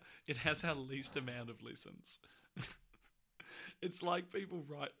it has our least amount of listens. It's like people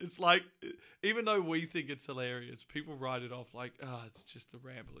write... It's like, even though we think it's hilarious, people write it off like, it's just the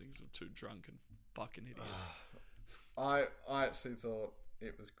ramblings of 2 drunken fucking idiots. I actually thought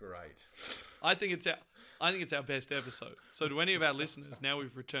it was great. I think it's our best episode. So to any of our listeners, now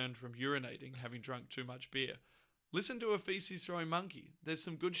we've returned from urinating, having drunk too much beer, listen to a feces throwing monkey. There's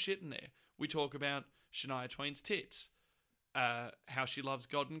some good shit in there. We talk about Shania Twain's tits, how she loves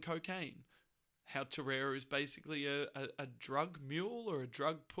God and cocaine, how Torreira is basically a drug mule or a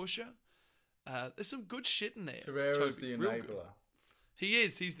drug pusher. There's some good shit in there. Torreira's the enabler. He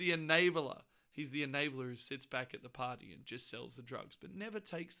is. He's the enabler. He's the enabler who sits back at the party and just sells the drugs, but never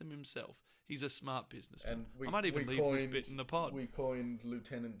takes them himself. He's a smart businessman. I might even leave this bit in the pod. We coined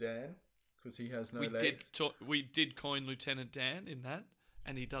Lieutenant Dan because he has no legs. We did coin Lieutenant Dan in that,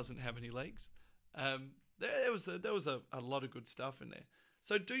 and he doesn't have any legs. There was a lot of good stuff in there.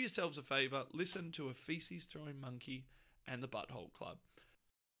 So do yourselves a favour, listen to a feces-throwing monkey and the Butthole Club.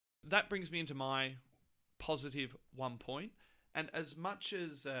 That brings me into my positive 1 point. And as much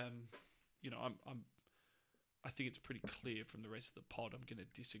as, I think it's pretty clear from the rest of the pod, I'm going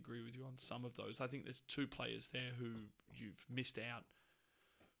to disagree with you on some of those. I think there's 2 players there who you've missed out,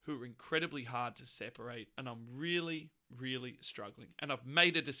 who are incredibly hard to separate. And I'm really, really struggling. And I've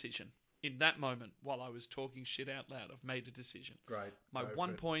made a decision. In that moment, while I was talking shit out loud, I've made a decision. Great. My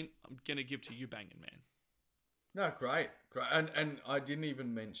 1 point, I'm going to give to you, Bangin' Man. No, great. And I didn't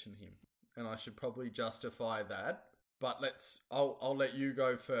even mention him. And I should probably justify that. But I'll let you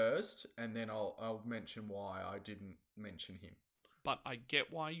go first, and then I'll mention why I didn't mention him. But I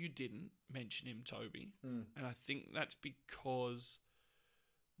get why you didn't mention him, Toby. And I think that's because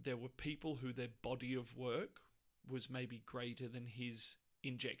there were people who their body of work was maybe greater than his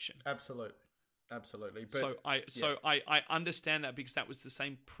injection. Absolutely. But, so I understand that, because that was the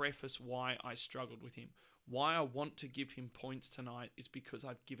same preface why I struggled with him. Why I want to give him points tonight is because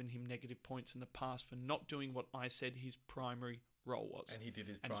I've given him negative points in the past for not doing what I said his primary role was. And he did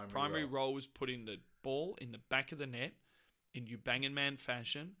his and primary his primary role. role was putting the ball in the back of the net in you banging man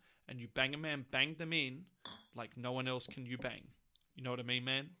fashion, and you banging man banged them in like no one else can you bang. You know what I mean,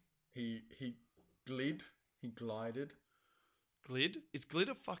 man? He glid. He glided. Glid? Is glid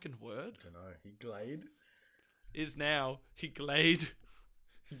a fucking word? I don't know. He glade. Is now. He glade.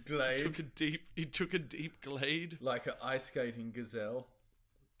 He glade. He took a deep glade. Like an ice skating gazelle.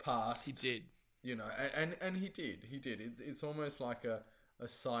 Past. He did. You know, and he did. He did. It's almost like a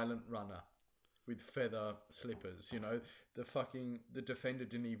silent runner with feather slippers. You know, the defender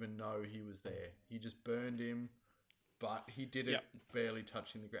didn't even know he was there. He just burned him, but he did it barely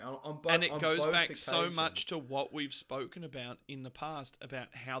touching the ground. And it goes back so much to what we've spoken about in the past about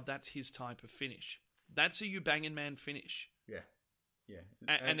how that's his type of finish. That's a you banging man finish. Yeah. Yeah.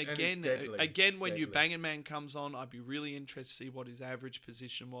 And again, when you banging man comes on, I'd be really interested to see what his average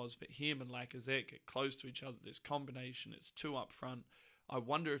position was. But him and Lacazette get close to each other. There's combination. It's two up front. I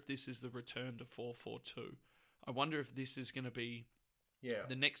wonder if this is the return to 4-4-2. I wonder if this is going to be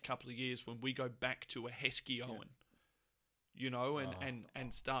the next couple of years when we go back to a Heskey Owen. You know,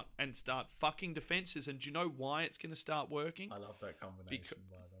 and start fucking defenses. And do you know why it's going to start working? I love that combination,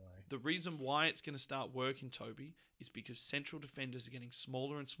 by the way. The reason why it's going to start working, Toby, is because central defenders are getting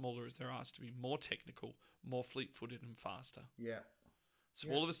smaller and smaller as they're asked to be more technical, more fleet-footed and faster. Yeah. So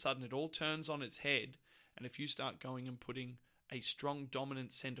all of a sudden it all turns on its head, and if you start going and putting a strong,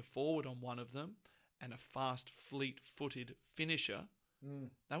 dominant centre forward on one of them and a fast, fleet-footed finisher,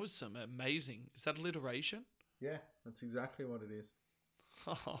 that was some amazing... Is that alliteration? Yeah, that's exactly what it is.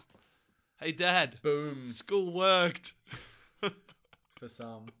 Oh. Hey, Dad. Boom. School worked. For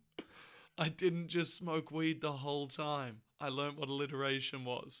some. I didn't just smoke weed the whole time. I learned what alliteration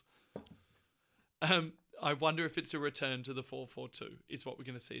was. I wonder if it's a return to the 4-4-2 is what we're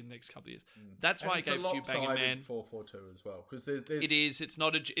going to see in the next couple of years. That's why I gave you banging man 4-4-2 as well, because there's it is. It's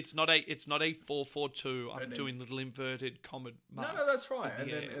not a 4-4-2. I'm doing little inverted comma marks. No, that's right. And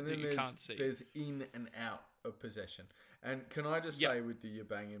then you can't see. There's in and out of possession. And can I just say with the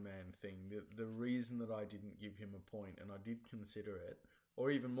banging man thing, the reason that I didn't give him a point, and I did consider it, or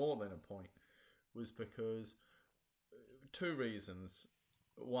even more than a point, was because two reasons.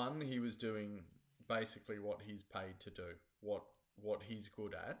 One, he was doing basically what he's paid to do, what he's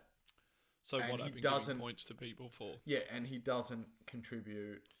good at. So and what I've been giving points to people for. Yeah, and he doesn't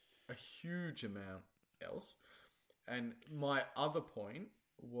contribute a huge amount else. And my other point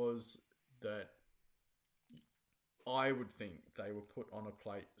was that I would think they were put on a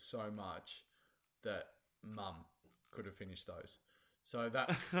plate so much that Mum could have finished those. So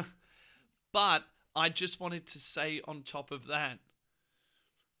that... But I just wanted to say on top of that,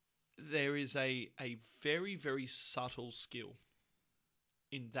 there is a very, very subtle skill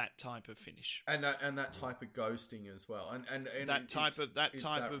in that type of finish, and that type of ghosting as well, and that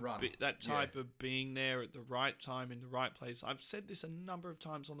type of being there at the right time in the right place. I've said this a number of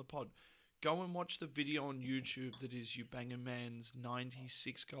times on the pod. Go and watch the video on YouTube that is Ubangan Man's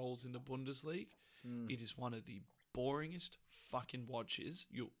 96 goals in the Bundesliga. It is one of the boringest fucking watches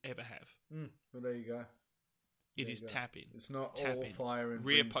you'll ever have. Well, there you go. It is tap-in. It's not tap all in. fire and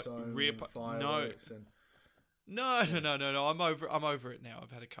brimstone and fireworks. No. I'm over it now.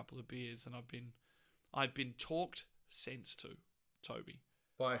 I've had a couple of beers and I've been talked sense to, Toby.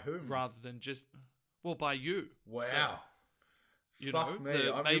 By whom? Rather than just, by you. Wow. So, Fuck me.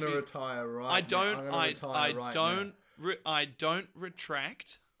 I'm going to retire right now. I don't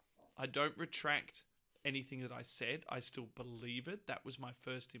retract anything that I said. I still believe it. That was my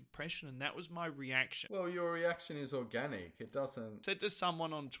first impression, and that was my reaction. Well, your reaction is organic. It doesn't... Said to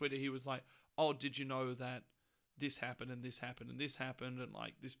someone on Twitter, he was like, oh, did you know that this happened and this happened and this happened, and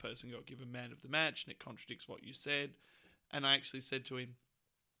like this person got given man of the match, and it contradicts what you said. And I actually said to him,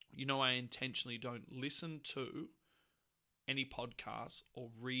 you know, I intentionally don't listen to any podcasts or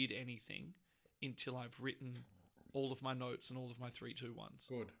read anything until I've written all of my notes and all of my 3-2-1s.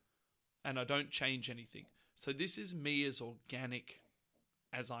 Good. And I don't change anything. So this is me as organic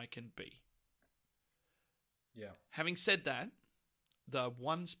as I can be. Yeah. Having said that, the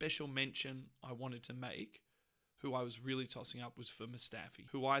one special mention I wanted to make, who I was really tossing up, was for Mustafi,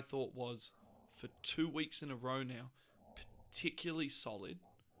 who I thought was, for 2 weeks in a row now, particularly solid,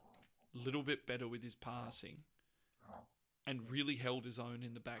 a little bit better with his passing, and really held his own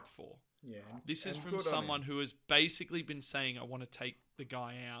in the back four. Yeah. This is from someone who has basically been saying, I want to take the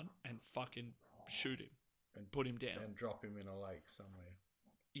guy out and fucking shoot him and put him down. And drop him in a lake somewhere.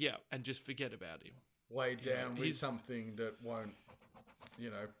 Yeah, and just forget about him. Weighed down with something that won't,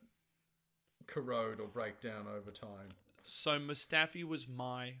 corrode or break down over time. So Mustafi was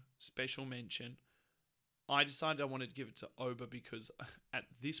my special mention I decided I wanted to give it to Oba because at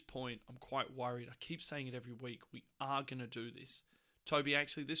this point, I'm quite worried. I keep saying it every week. We are going to do this. Toby,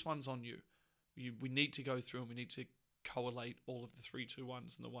 actually, this one's on you. We need to go through and we need to collate all of the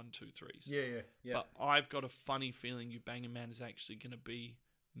 3-2-1s and the 1-2-3s. Yeah. But I've got a funny feeling you Banger Man is actually going to be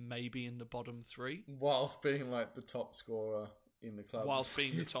maybe in the bottom 3. Whilst being like the top scorer in the club. Whilst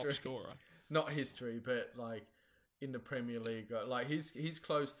being the top scorer. Not history, but like in the Premier League. Like he's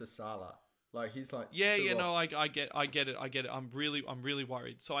close to Salah. Like he's like I get it. I'm really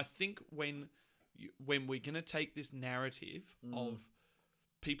worried. So I think when we're gonna take this narrative of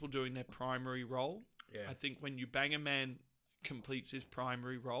people doing their primary role, I think when you Banger Man completes his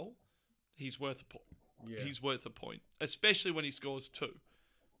primary role, he's worth a point. Yeah. He's worth a point, especially when he scores 2.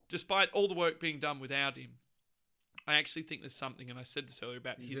 Despite all the work being done without him, I actually think there's something, and I said this earlier,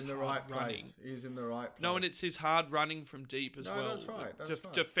 about his hard running. He's in the right place. No, and it's his hard running from deep as well. That's right. That's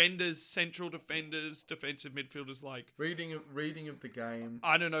right. Defenders, central defenders, defensive midfielders, like... Reading of the game.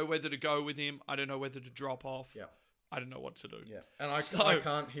 I don't know whether to go with him. I don't know whether to drop off. Yeah. I don't know what to do. Yeah. And I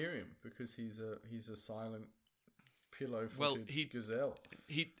can't hear him because he's a silent pillow-footed gazelle.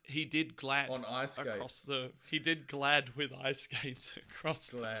 He did glad on ice skates. He did glad with ice skates across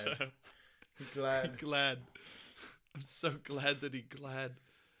the turf. Glad. I'm so glad that he glad.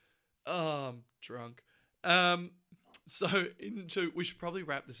 Oh, I'm drunk. So we should probably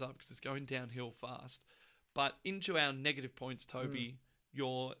wrap this up because it's going downhill fast. But into our negative points, Toby.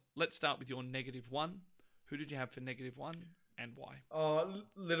 Let's start with your -1. Who did you have for -1 and why? Oh,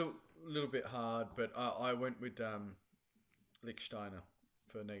 little bit hard, but I went with Lichtsteiner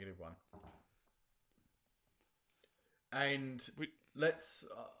for -1. And let's.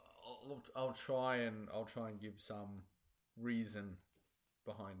 I'll try and give some reason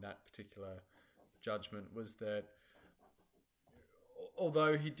behind that particular judgment. Was that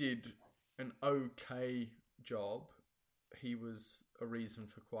although he did an okay job, he was a reason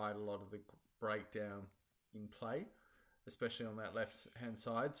for quite a lot of the breakdown in play, especially on that left hand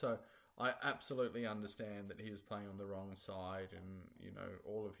side. So I absolutely understand that he was playing on the wrong side, and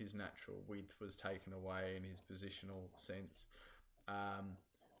all of his natural width was taken away in his positional sense.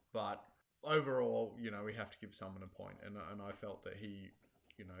 But overall, we have to give someone a point, and I felt that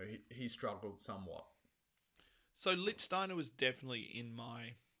he struggled somewhat. So Lichtsteiner was definitely in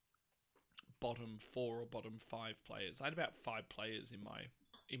my bottom 4 or bottom 5 players. I had about 5 players in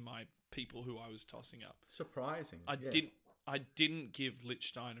my people who I was tossing up. Surprising. I didn't give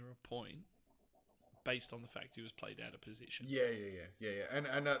Lichtsteiner a point based on the fact he was played out of position. Yeah.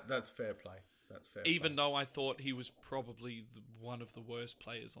 And that's fair play. That's fair. Even though I thought he was probably one of the worst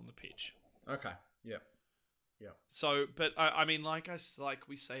players on the pitch. Okay. Yeah. So, but I mean, like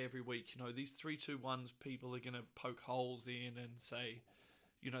we say every week, these 3-2-1s, people are going to poke holes in and say,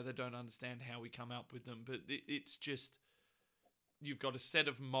 they don't understand how we come up with them. But it's just, you've got a set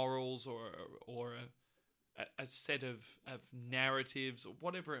of morals or a set of narratives or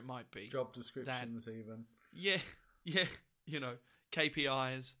whatever it might be. Job descriptions even. Yeah.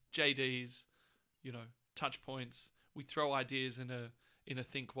 KPIs, JDs, touch points. We throw ideas in a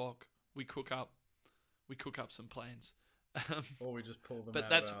think walk. We cook up some plans. Or we just pull them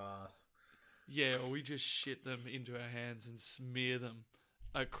out of our ass. Yeah, or we just shit them into our hands and smear them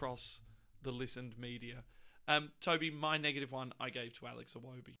across the listened media. Toby, my -1 I gave to Alex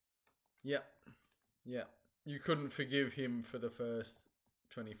Iwobi. Yeah. You couldn't forgive him for the first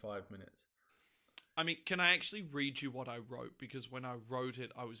 25 minutes. I mean, can I actually read you what I wrote? Because when I wrote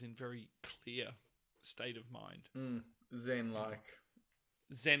it, I was in very clear state of mind. Zen-like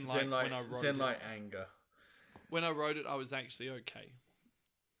when I wrote Zen-like anger. When I wrote it, I was actually okay.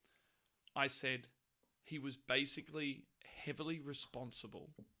 I said he was basically heavily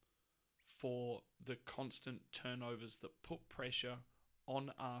responsible for the constant turnovers that put pressure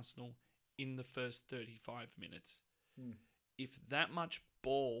on Arsenal in the first 35 minutes. If that much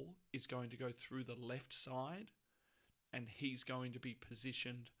ball is going to go through the left side and he's going to be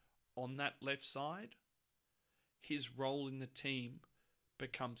positioned on that left side, his role in the team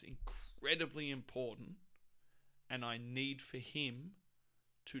becomes incredibly important, and I need for him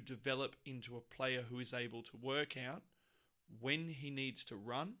to develop into a player who is able to work out when he needs to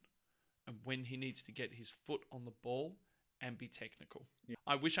run and when he needs to get his foot on the ball and be technical. Yeah.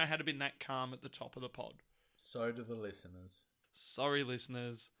 I wish I had been that calm at the top of the pod. So do the listeners. Sorry,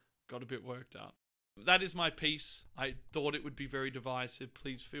 listeners. Got a bit worked up. That is my piece. I thought it would be very divisive.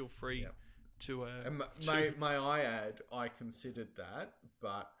 Please feel free to... May I add, I considered that,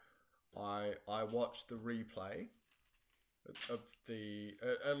 but I watched the replay of the...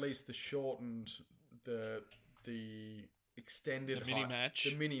 at least the shortened... the extended mini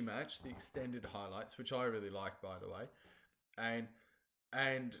match, the extended highlights, which I really like, by the way, and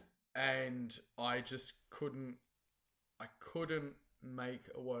I just couldn't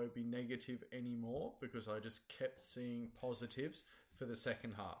make Iwobi negative anymore because I just kept seeing positives for the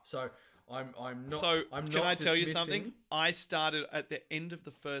second half. So I'm not. So I'm can not I tell you dismissing- something? I started at the end of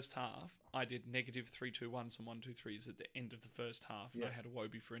the first half. I did negative 3, 2, 1, some 1, 2, 3s at the end of the first half, and I had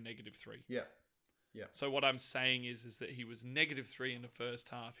Iwobi for a negative 3. Yeah. Yeah. So what I'm saying is that he was negative 3 in the first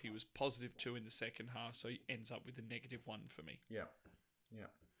half. He was positive 2 in the second half. So he ends up with a negative 1 for me. Yeah. Yeah.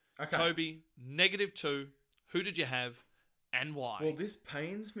 Okay. Toby, negative 2. Who did you have and why? Well, this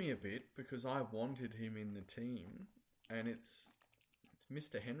pains me a bit because I wanted him in the team, and it's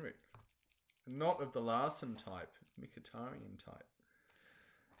Mr. Henrik. Not of the Larson type, Mkhitaryan type.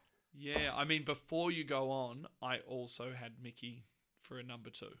 Yeah, I mean, before you go on, I also had Mickey for a number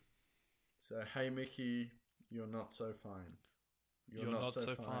 2. So, hey, Mickey, you're not so fine. You're not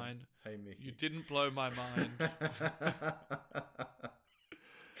so fine. Hey, Mickey. You didn't blow my mind.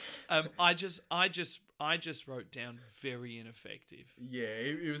 I just wrote down very ineffective. Yeah,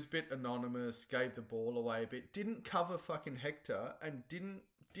 it was a bit anonymous, gave the ball away a bit, didn't cover fucking Hector, and didn't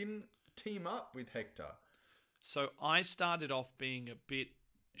team up with Hector. So I started off being a bit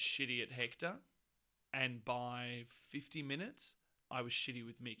shitty at Hector, and by 50 minutes, I was shitty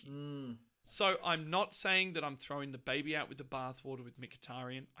with Mickey. So I'm not saying that I'm throwing the baby out with the bathwater with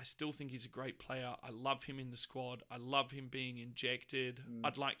Mkhitaryan. I still think he's a great player. I love him in the squad. I love him being injected.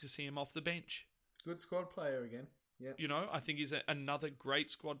 I'd like to see him off the bench. Good squad player again. Yeah. You know, I think he's another great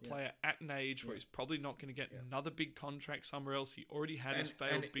squad player at an age where he's probably not going to get another big contract somewhere else. He already had his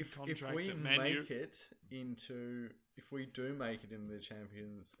failed big contract at Man U. If we do make it into the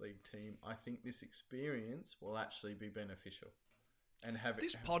Champions League team, I think this experience will actually be beneficial. And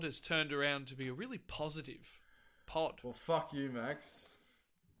this pod has turned around to be a really positive pod. Well, fuck you, Max.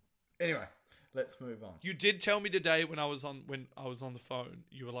 Anyway, let's move on. You did tell me today when I was on the phone,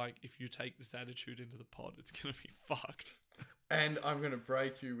 you were like, if you take this attitude into the pod, it's going to be fucked. And I'm going to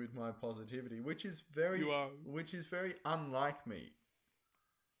break you with my positivity, which is very unlike me.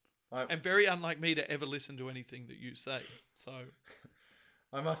 And very unlike me to ever listen to anything that you say. So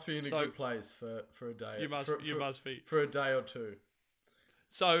I must be in a good place for a day. You must be for a day or two.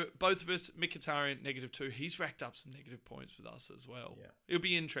 So both of us, Mkhitaryan, -2. He's racked up some negative points with us as well. Yeah. It'll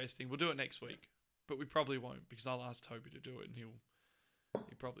be interesting. We'll do it next week, but we probably won't because I'll ask Toby to do it, and he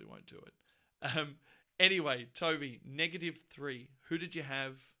probably won't do it. Anyway, Toby, -3. Who did you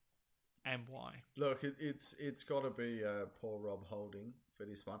have, and why? Look, it's got to be poor Rob Holding for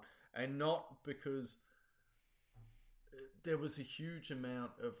this one, and not because there was a huge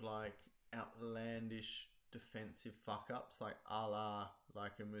amount of like outlandish defensive fuck-ups, like a la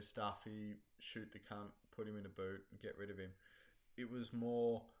like a Mustafi, shoot the cunt, put him in a boot, and get rid of him. It was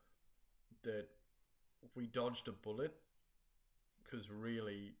more that we dodged a bullet because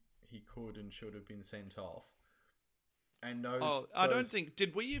really he could and should have been sent off. And I don't think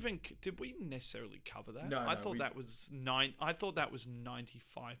did we necessarily cover that? No, I thought that was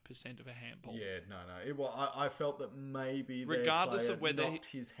 95% of a handball. Yeah, no. I felt that maybe regardless of whether knocked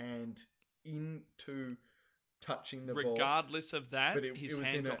his hand into touching the ball. Regardless of that, but his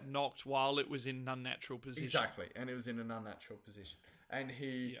hand got knocked while it was in an unnatural position. Exactly, and it was in an unnatural position. And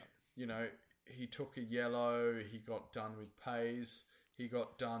he took a yellow. He got done with pace. He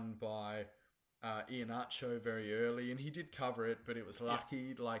got done by Iheanacho very early, and he did cover it, but it was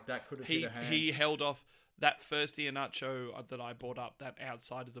lucky. Yeah. Like that could have hit a hand. He held off that first Iheanacho that I brought up, that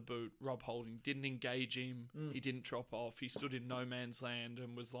outside of the boot. Rob Holding didn't engage him. He didn't drop off. He stood in no man's land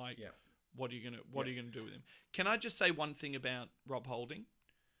and was like, "What are you gonna do with him?" Can I just say one thing about Rob Holding?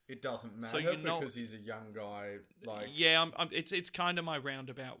 It doesn't matter because he's a young guy. It's kind of my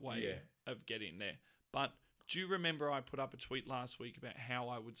roundabout way of getting there. But do you remember I put up a tweet last week about how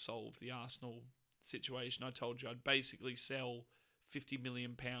I would solve the Arsenal situation? I told you I'd basically sell £50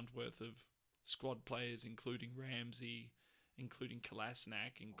 million worth of squad players, including Ramsey, including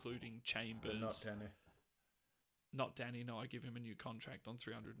Kolasinac, including Chambers. Not Danny. No, I give him a new contract on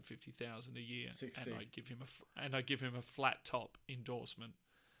 $350,000 a year, 60. and I give him a flat top endorsement.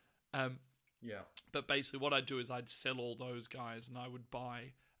 But basically, what I'd do is I'd sell all those guys, and I would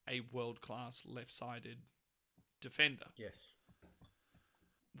buy a world-class left-sided defender. Yes.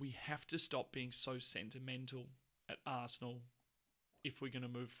 We have to stop being so sentimental at Arsenal if we're going to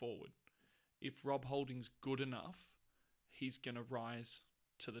move forward. If Rob Holding's good enough, he's going to rise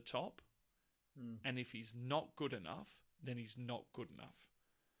to the top. And if he's not good enough, then he's not good enough.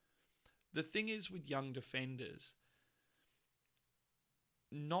 The thing is with young defenders,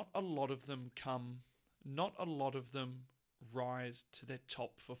 not a lot of them rise to their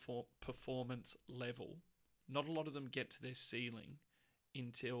top performance level. Not a lot of them get to their ceiling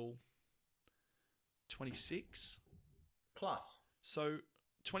until 26 plus. So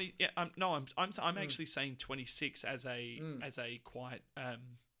 20. Yeah, I'm actually saying 26 as a quite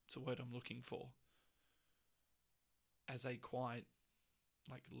it's a word I'm looking for. As a quite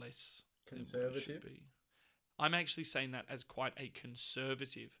like less conservative. I'm actually saying that as quite a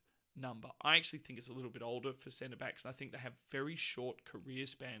conservative number. I actually think it's a little bit older for centre backs, and I think they have very short career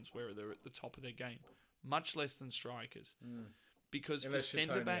spans where they're at the top of their game, much less than strikers. Because for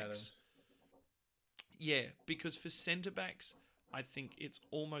centre backs, because for centre backs, I think it's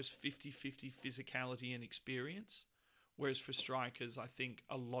almost 50-50 physicality and experience. Whereas for strikers, I think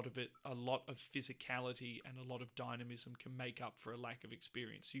a lot of physicality and a lot of dynamism can make up for a lack of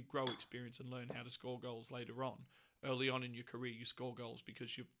experience. You grow experience and learn how to score goals later on. Early on in your career, you score goals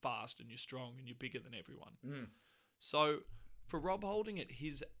because you're fast and you're strong and you're bigger than everyone. So for Rob Holding at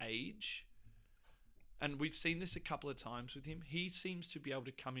his age, and we've seen this a couple of times with him, he seems to be able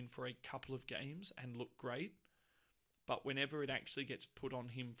to come in for a couple of games and look great. But whenever it actually gets put on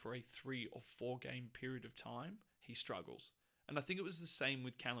him for a 3 or 4 game period of time, he struggles. And I think it was the same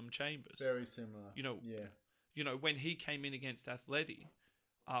with Callum Chambers. Very similar. When he came in against Athletic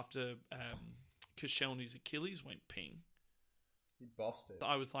after Koscielny's Achilles went ping. He bossed it.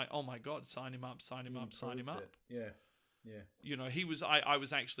 I was like, oh my God, sign him up. Yeah. He was, I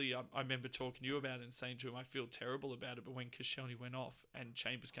was actually, I remember talking to you about it and saying to him, I feel terrible about it. But when Koscielny went off and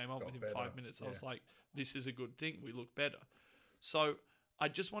Chambers came on within 5 minutes, I was like, this is a good thing. We look better. So I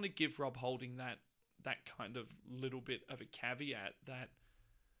just want to give Rob Holding that kind of little bit of a caveat that,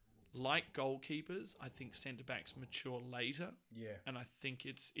 like goalkeepers, I think centre-backs mature later. Yeah. And I think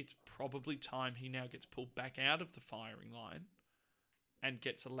it's probably time he now gets pulled back out of the firing line and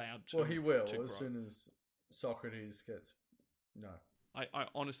gets allowed to. Well, he will to as soon as Socrates gets... No. I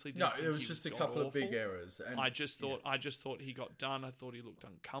honestly didn't think it was just a couple of big errors. And, I just thought he got done. I thought he looked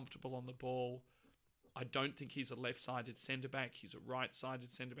uncomfortable on the ball. I don't think he's a left-sided centre-back. He's a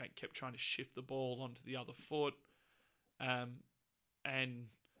right-sided centre-back. Kept trying to shift the ball onto the other foot. So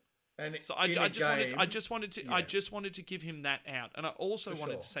I just wanted to give him that out. And I also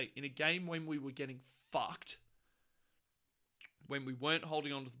wanted to say, in a game when we were getting fucked, when we weren't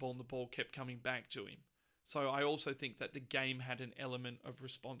holding on to the ball and the ball kept coming back to him. So I also think that the game had an element of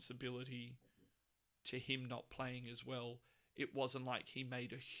responsibility to him not playing as well. It wasn't like he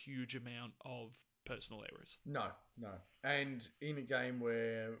made a huge amount of personal errors. No. And in a game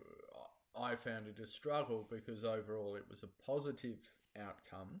where I found it a struggle because overall it was a positive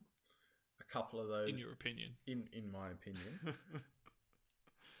outcome, a couple of those... In your opinion? In my opinion.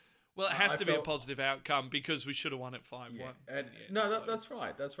 Well, it has to be a positive outcome because we should have won at 5-1. Yeah. That's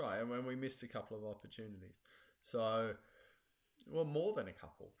right. And when we missed a couple of opportunities. So, well, more than a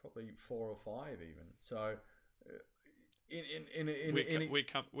couple, probably 4 or 5 even. So, in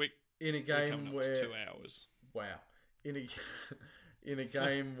a game where 2 hours. Wow. In a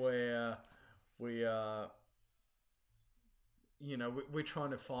game where we are, we're trying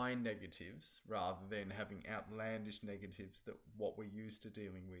to find negatives rather than having outlandish negatives that what we're used to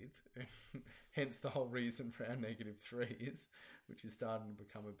dealing with. Hence the whole reason for our -3s, which is starting to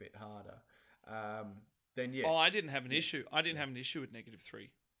become a bit harder. Then yeah. Oh, I didn't have an issue. I didn't have an issue with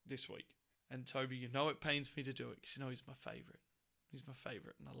 -3 this week. And Toby, it pains me to do it because he's my favourite. He's my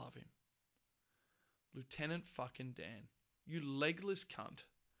favourite and I love him. Lieutenant fucking Dan, you legless cunt.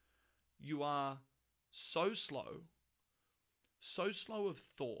 You are so slow of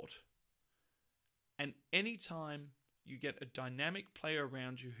thought. And anytime you get a dynamic player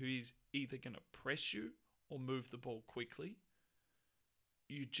around you who is either going to press you or move the ball quickly,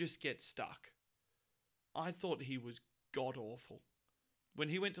 you just get stuck. I thought he was god-awful. When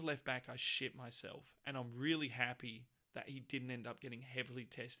he went to left back, I shit myself. And I'm really happy that he didn't end up getting heavily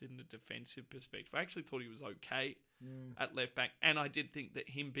tested in a defensive perspective. I actually thought he was okay at left back. And I did think that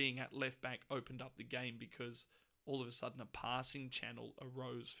him being at left back opened up the game because all of a sudden a passing channel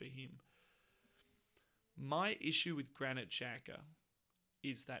arose for him. My issue with Granit Xhaka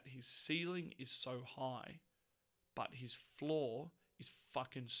is that his ceiling is so high, but his floor is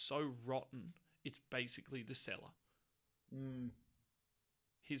fucking so rotten, it's basically the cellar.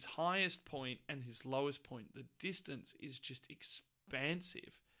 His highest point and his lowest point, the distance is just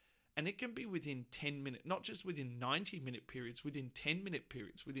expansive. And it can be within 10 minutes, not just within 90-minute periods, within 10-minute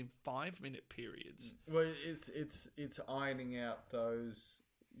periods, within 5-minute periods. Well, it's ironing out those,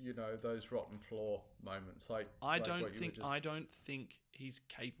 those rotten floor moments. I don't think he's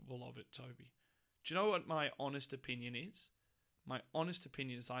capable of it, Toby. Do you know what my honest opinion is? My honest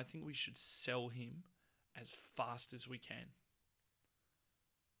opinion is I think we should sell him as fast as we can.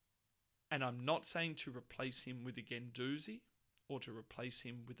 And I'm not saying to replace him with a Guendouzi or to replace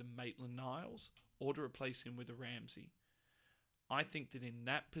him with a Maitland-Niles or to replace him with a Ramsey. I think that in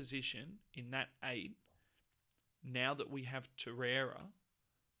that position, in that 8, now that we have Torreira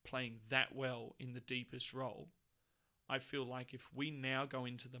playing that well in the deepest role, I feel like if we now go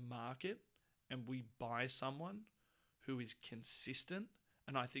into the market and we buy someone who is consistent,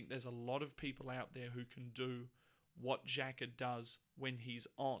 and I think there's a lot of people out there who can do what Xhaka does when he's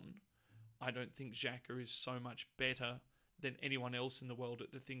on. I don't think Xhaka is so much better than anyone else in the world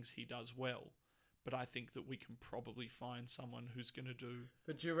at the things he does well. But I think that we can probably find someone who's going to do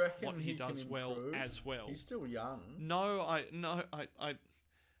but do you reckon what he does well as well. He's still young. No, I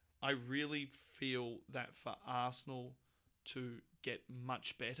really feel that for Arsenal to get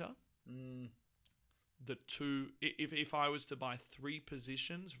much better, the two, if I was to buy 3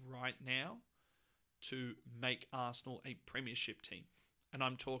 positions right now to make Arsenal a premiership team, and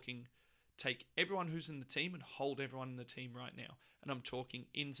I'm talking take everyone who's in the team and hold everyone in the team right now, and I'm talking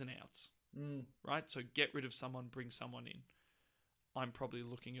ins and outs, right? So get rid of someone, bring someone in. I'm probably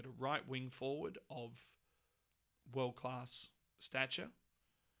looking at a right wing forward of world-class stature.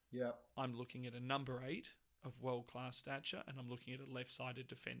 Yeah. I'm looking at a number 8 of world-class stature, and I'm looking at a left-sided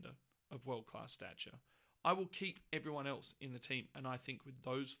defender of world-class stature. I will keep everyone else in the team, and I think with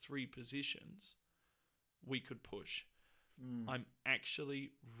those 3 positions, we could push. I'm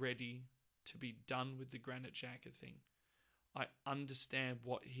actually ready to be done with the Granit Xhaka thing. I understand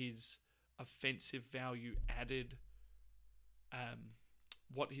what his offensive value added,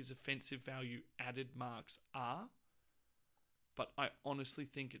 marks are, but I honestly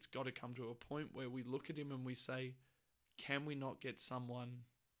think it's got to come to a point where we look at him and we say, can we not get someone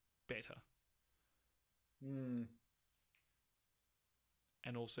better?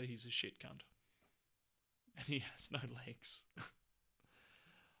 And also he's a shit cunt. And he has no legs.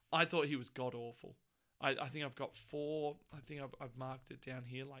 I thought he was god-awful. I think I've got 4, I think I've marked it down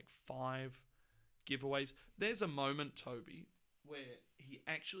here, like 5 giveaways. There's a moment, Toby, where he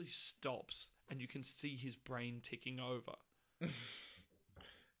actually stops and you can see his brain ticking over.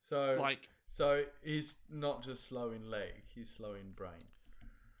 So he's not just slow in leg, he's slow in brain.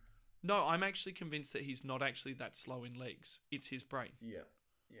 No, I'm actually convinced that he's not actually that slow in legs. It's his brain. Yeah.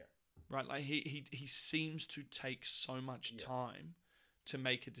 Right, like he seems to take so much time to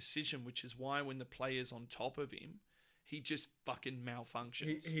make a decision, which is why when the player's on top of him, he just fucking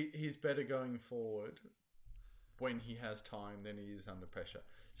malfunctions. He's better going forward when he has time than he is under pressure.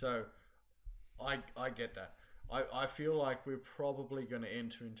 So I get that. I feel like we're probably going to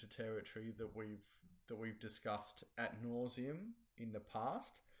enter into territory that we've discussed ad nauseum in the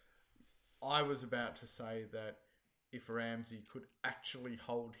past. I was about to say that if Ramsey could actually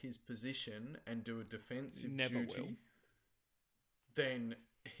hold his position and do a defensive duty, then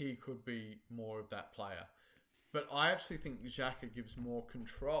he could be more of that player. But I actually think Xhaka gives more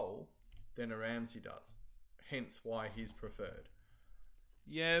control than a Ramsey does. Hence why he's preferred.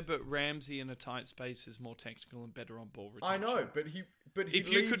 Yeah, but Ramsey in a tight space is more technical and better on ball retention. I know, but he if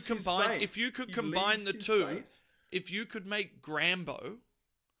you could combine the two, if you could make Grambo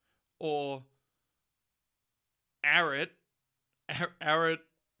or Arrett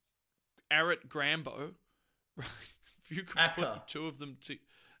Grambo, right? If you could put the 2 of them to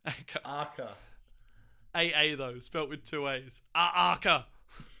Arca. AA though, spelt with 2 A's. Arca.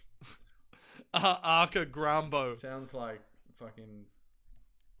 Arca Grambo. Sounds like fucking,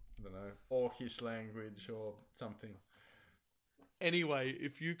 I don't know, Orcish language or something. Anyway,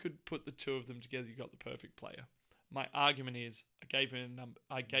 if you could put the 2 of them together, you got the perfect player. My argument is, I gave him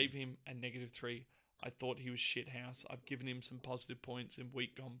a -3. I thought he was shithouse. I've given him some positive points in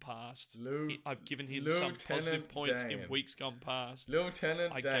week gone past. I've given him some positive points in weeks gone past.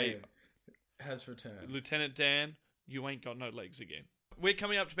 Lieutenant Dan has returned. Lieutenant Dan, you ain't got no legs again. We're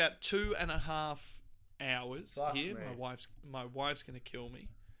coming up to about 2.5 hours here. Me. My wife's going to kill me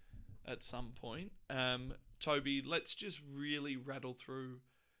at some point. Toby, let's just really rattle through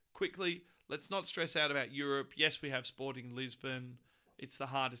quickly. Let's not stress out about Europe. Yes, we have Sporting Lisbon. It's the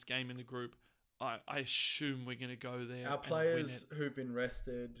hardest game in the group. I assume we're going to go there. Our players who've been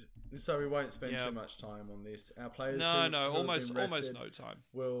rested, so we won't spend too much time on this. Our players, almost no time.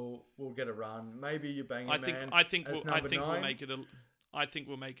 We'll get a run. Maybe you bang a man. I think we'll make it. I think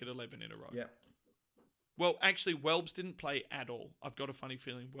we'll make it 11 in a row. Yeah. Well, actually, Welbs didn't play at all. I've got a funny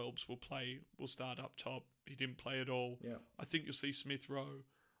feeling Welbs will start up top. He didn't play at all. Yeah. I think you'll see Smith Rowe.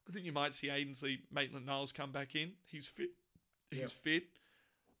 I think you might see Ainsley Maitland-Niles come back in. He's fit. He's fit.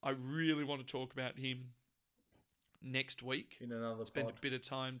 I really want to talk about him next week. In another Spend pod. a bit of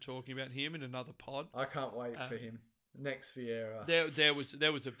time talking about him in another pod. I can't wait for him. Next Vieira. There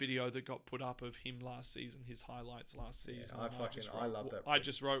was a video that got put up of him last season, his highlights last season. I love that. I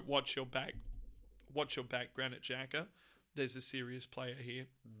just wrote, watch your back, Granit Xhaka. There's a serious player here.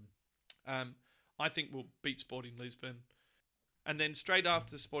 I think we'll beat Sporting Lisbon. And then straight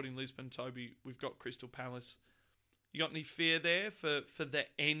after Sporting Lisbon, Toby, we've got Crystal Palace. You got any fear there for the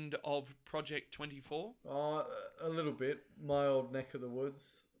end of Project 24? Oh, a little bit. My old neck of the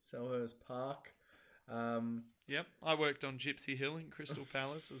woods, Selhurst Park. Yep, I worked on Gypsy Hill in Crystal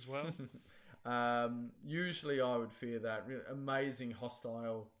Palace as well. Usually I would fear that. Amazing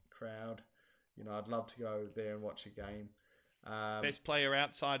hostile crowd. I'd love to go there and watch a game. Best player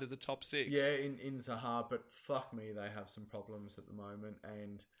outside of the top 6. Yeah, in Zaha, but fuck me, they have some problems at the moment.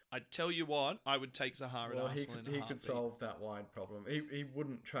 And I tell you what, I would take Zaha at Arsenal in a he heartbeat. could solve that wide problem. He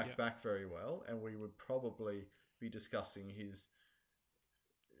wouldn't track back very well, and we would probably be discussing his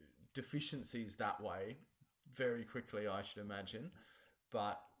deficiencies that way very quickly, I should imagine.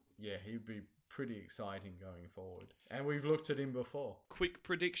 But yeah, he'd be pretty exciting going forward. And we've looked at him before. Quick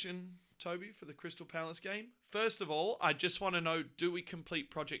prediction, Toby, for the Crystal Palace game. First of all, I just want to know, do we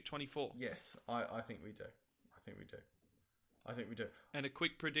complete Project 24? Yes, I think we do. I think we do. And a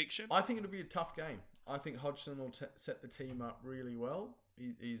quick prediction? I think it'll be a tough game. I think Hodgson will set the team up really well.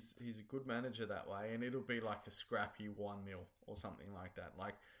 He's a good manager that way, and it'll be like a scrappy 1-0 or something like that.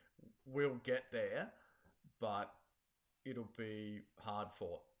 Like, we'll get there, but it'll be hard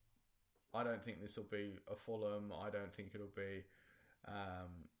fought. I don't think this will be a Fulham. I don't think it'll be,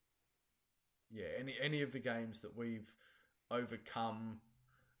 any of the games that we've overcome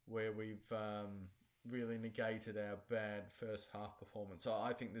where we've really negated our bad first half performance. So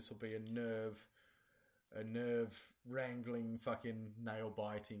I think this will be a nerve wrangling, fucking nail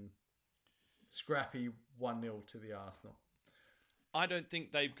biting, scrappy 1-0 to the Arsenal. I don't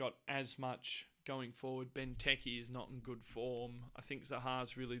think they've got as much going forward. Benteke is not in good form. I think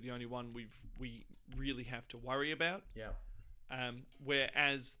Zaha's really the only one we really have to worry about. Yeah.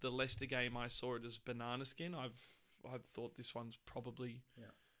 Whereas the Leicester game, I saw it as banana skin. I've thought this one's probably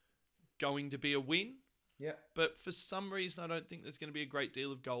going to be a win. Yeah. But for some reason, I don't think there's going to be a great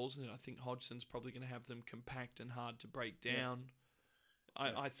deal of goals in it. I think Hodgson's probably going to have them compact and hard to break down.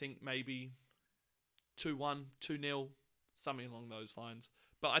 Yeah. I think maybe 2-1, 2-0, something along those lines.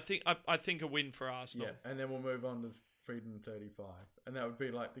 But I think a win for Arsenal. Yeah, and then we'll move on to Freedom 35. And that would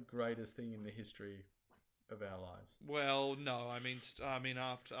be like the greatest thing in the history of our lives. Well, no. I mean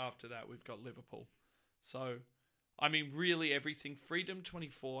after that, we've got Liverpool. So, I mean, really everything. Freedom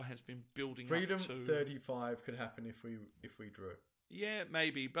 24 has been building Freedom up to... 35 could happen if we drew. Yeah,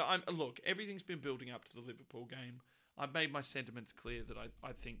 maybe. But look, everything's been building up to the Liverpool game. I've made my sentiments clear that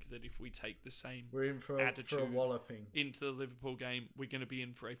I think that if we take the same we're in for a walloping into the Liverpool game, we're going to be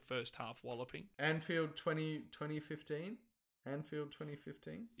in for a first half walloping. Anfield 2015? Anfield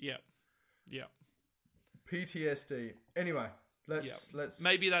 2015? Yeah. PTSD. Anyway, let's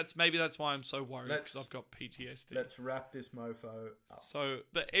maybe that's why I'm so worried, because I've got PTSD. Let's wrap this mofo up. So,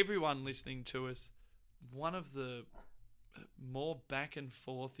 but everyone listening to us, one of the more back and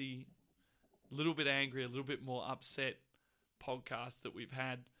forthy, a little bit angry, a little bit more upset podcast that we've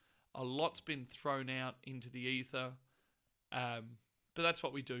had. A lot's been thrown out into the ether. But that's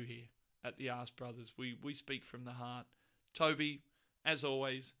what we do here at the Arse Brothers. We speak from the heart. Toby, as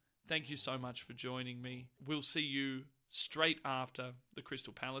always, thank you so much for joining me. We'll see you straight after the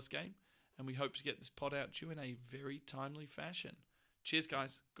Crystal Palace game, and we hope to get this pod out to you in a very timely fashion. Cheers,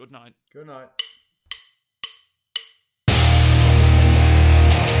 guys. Good night. Good night.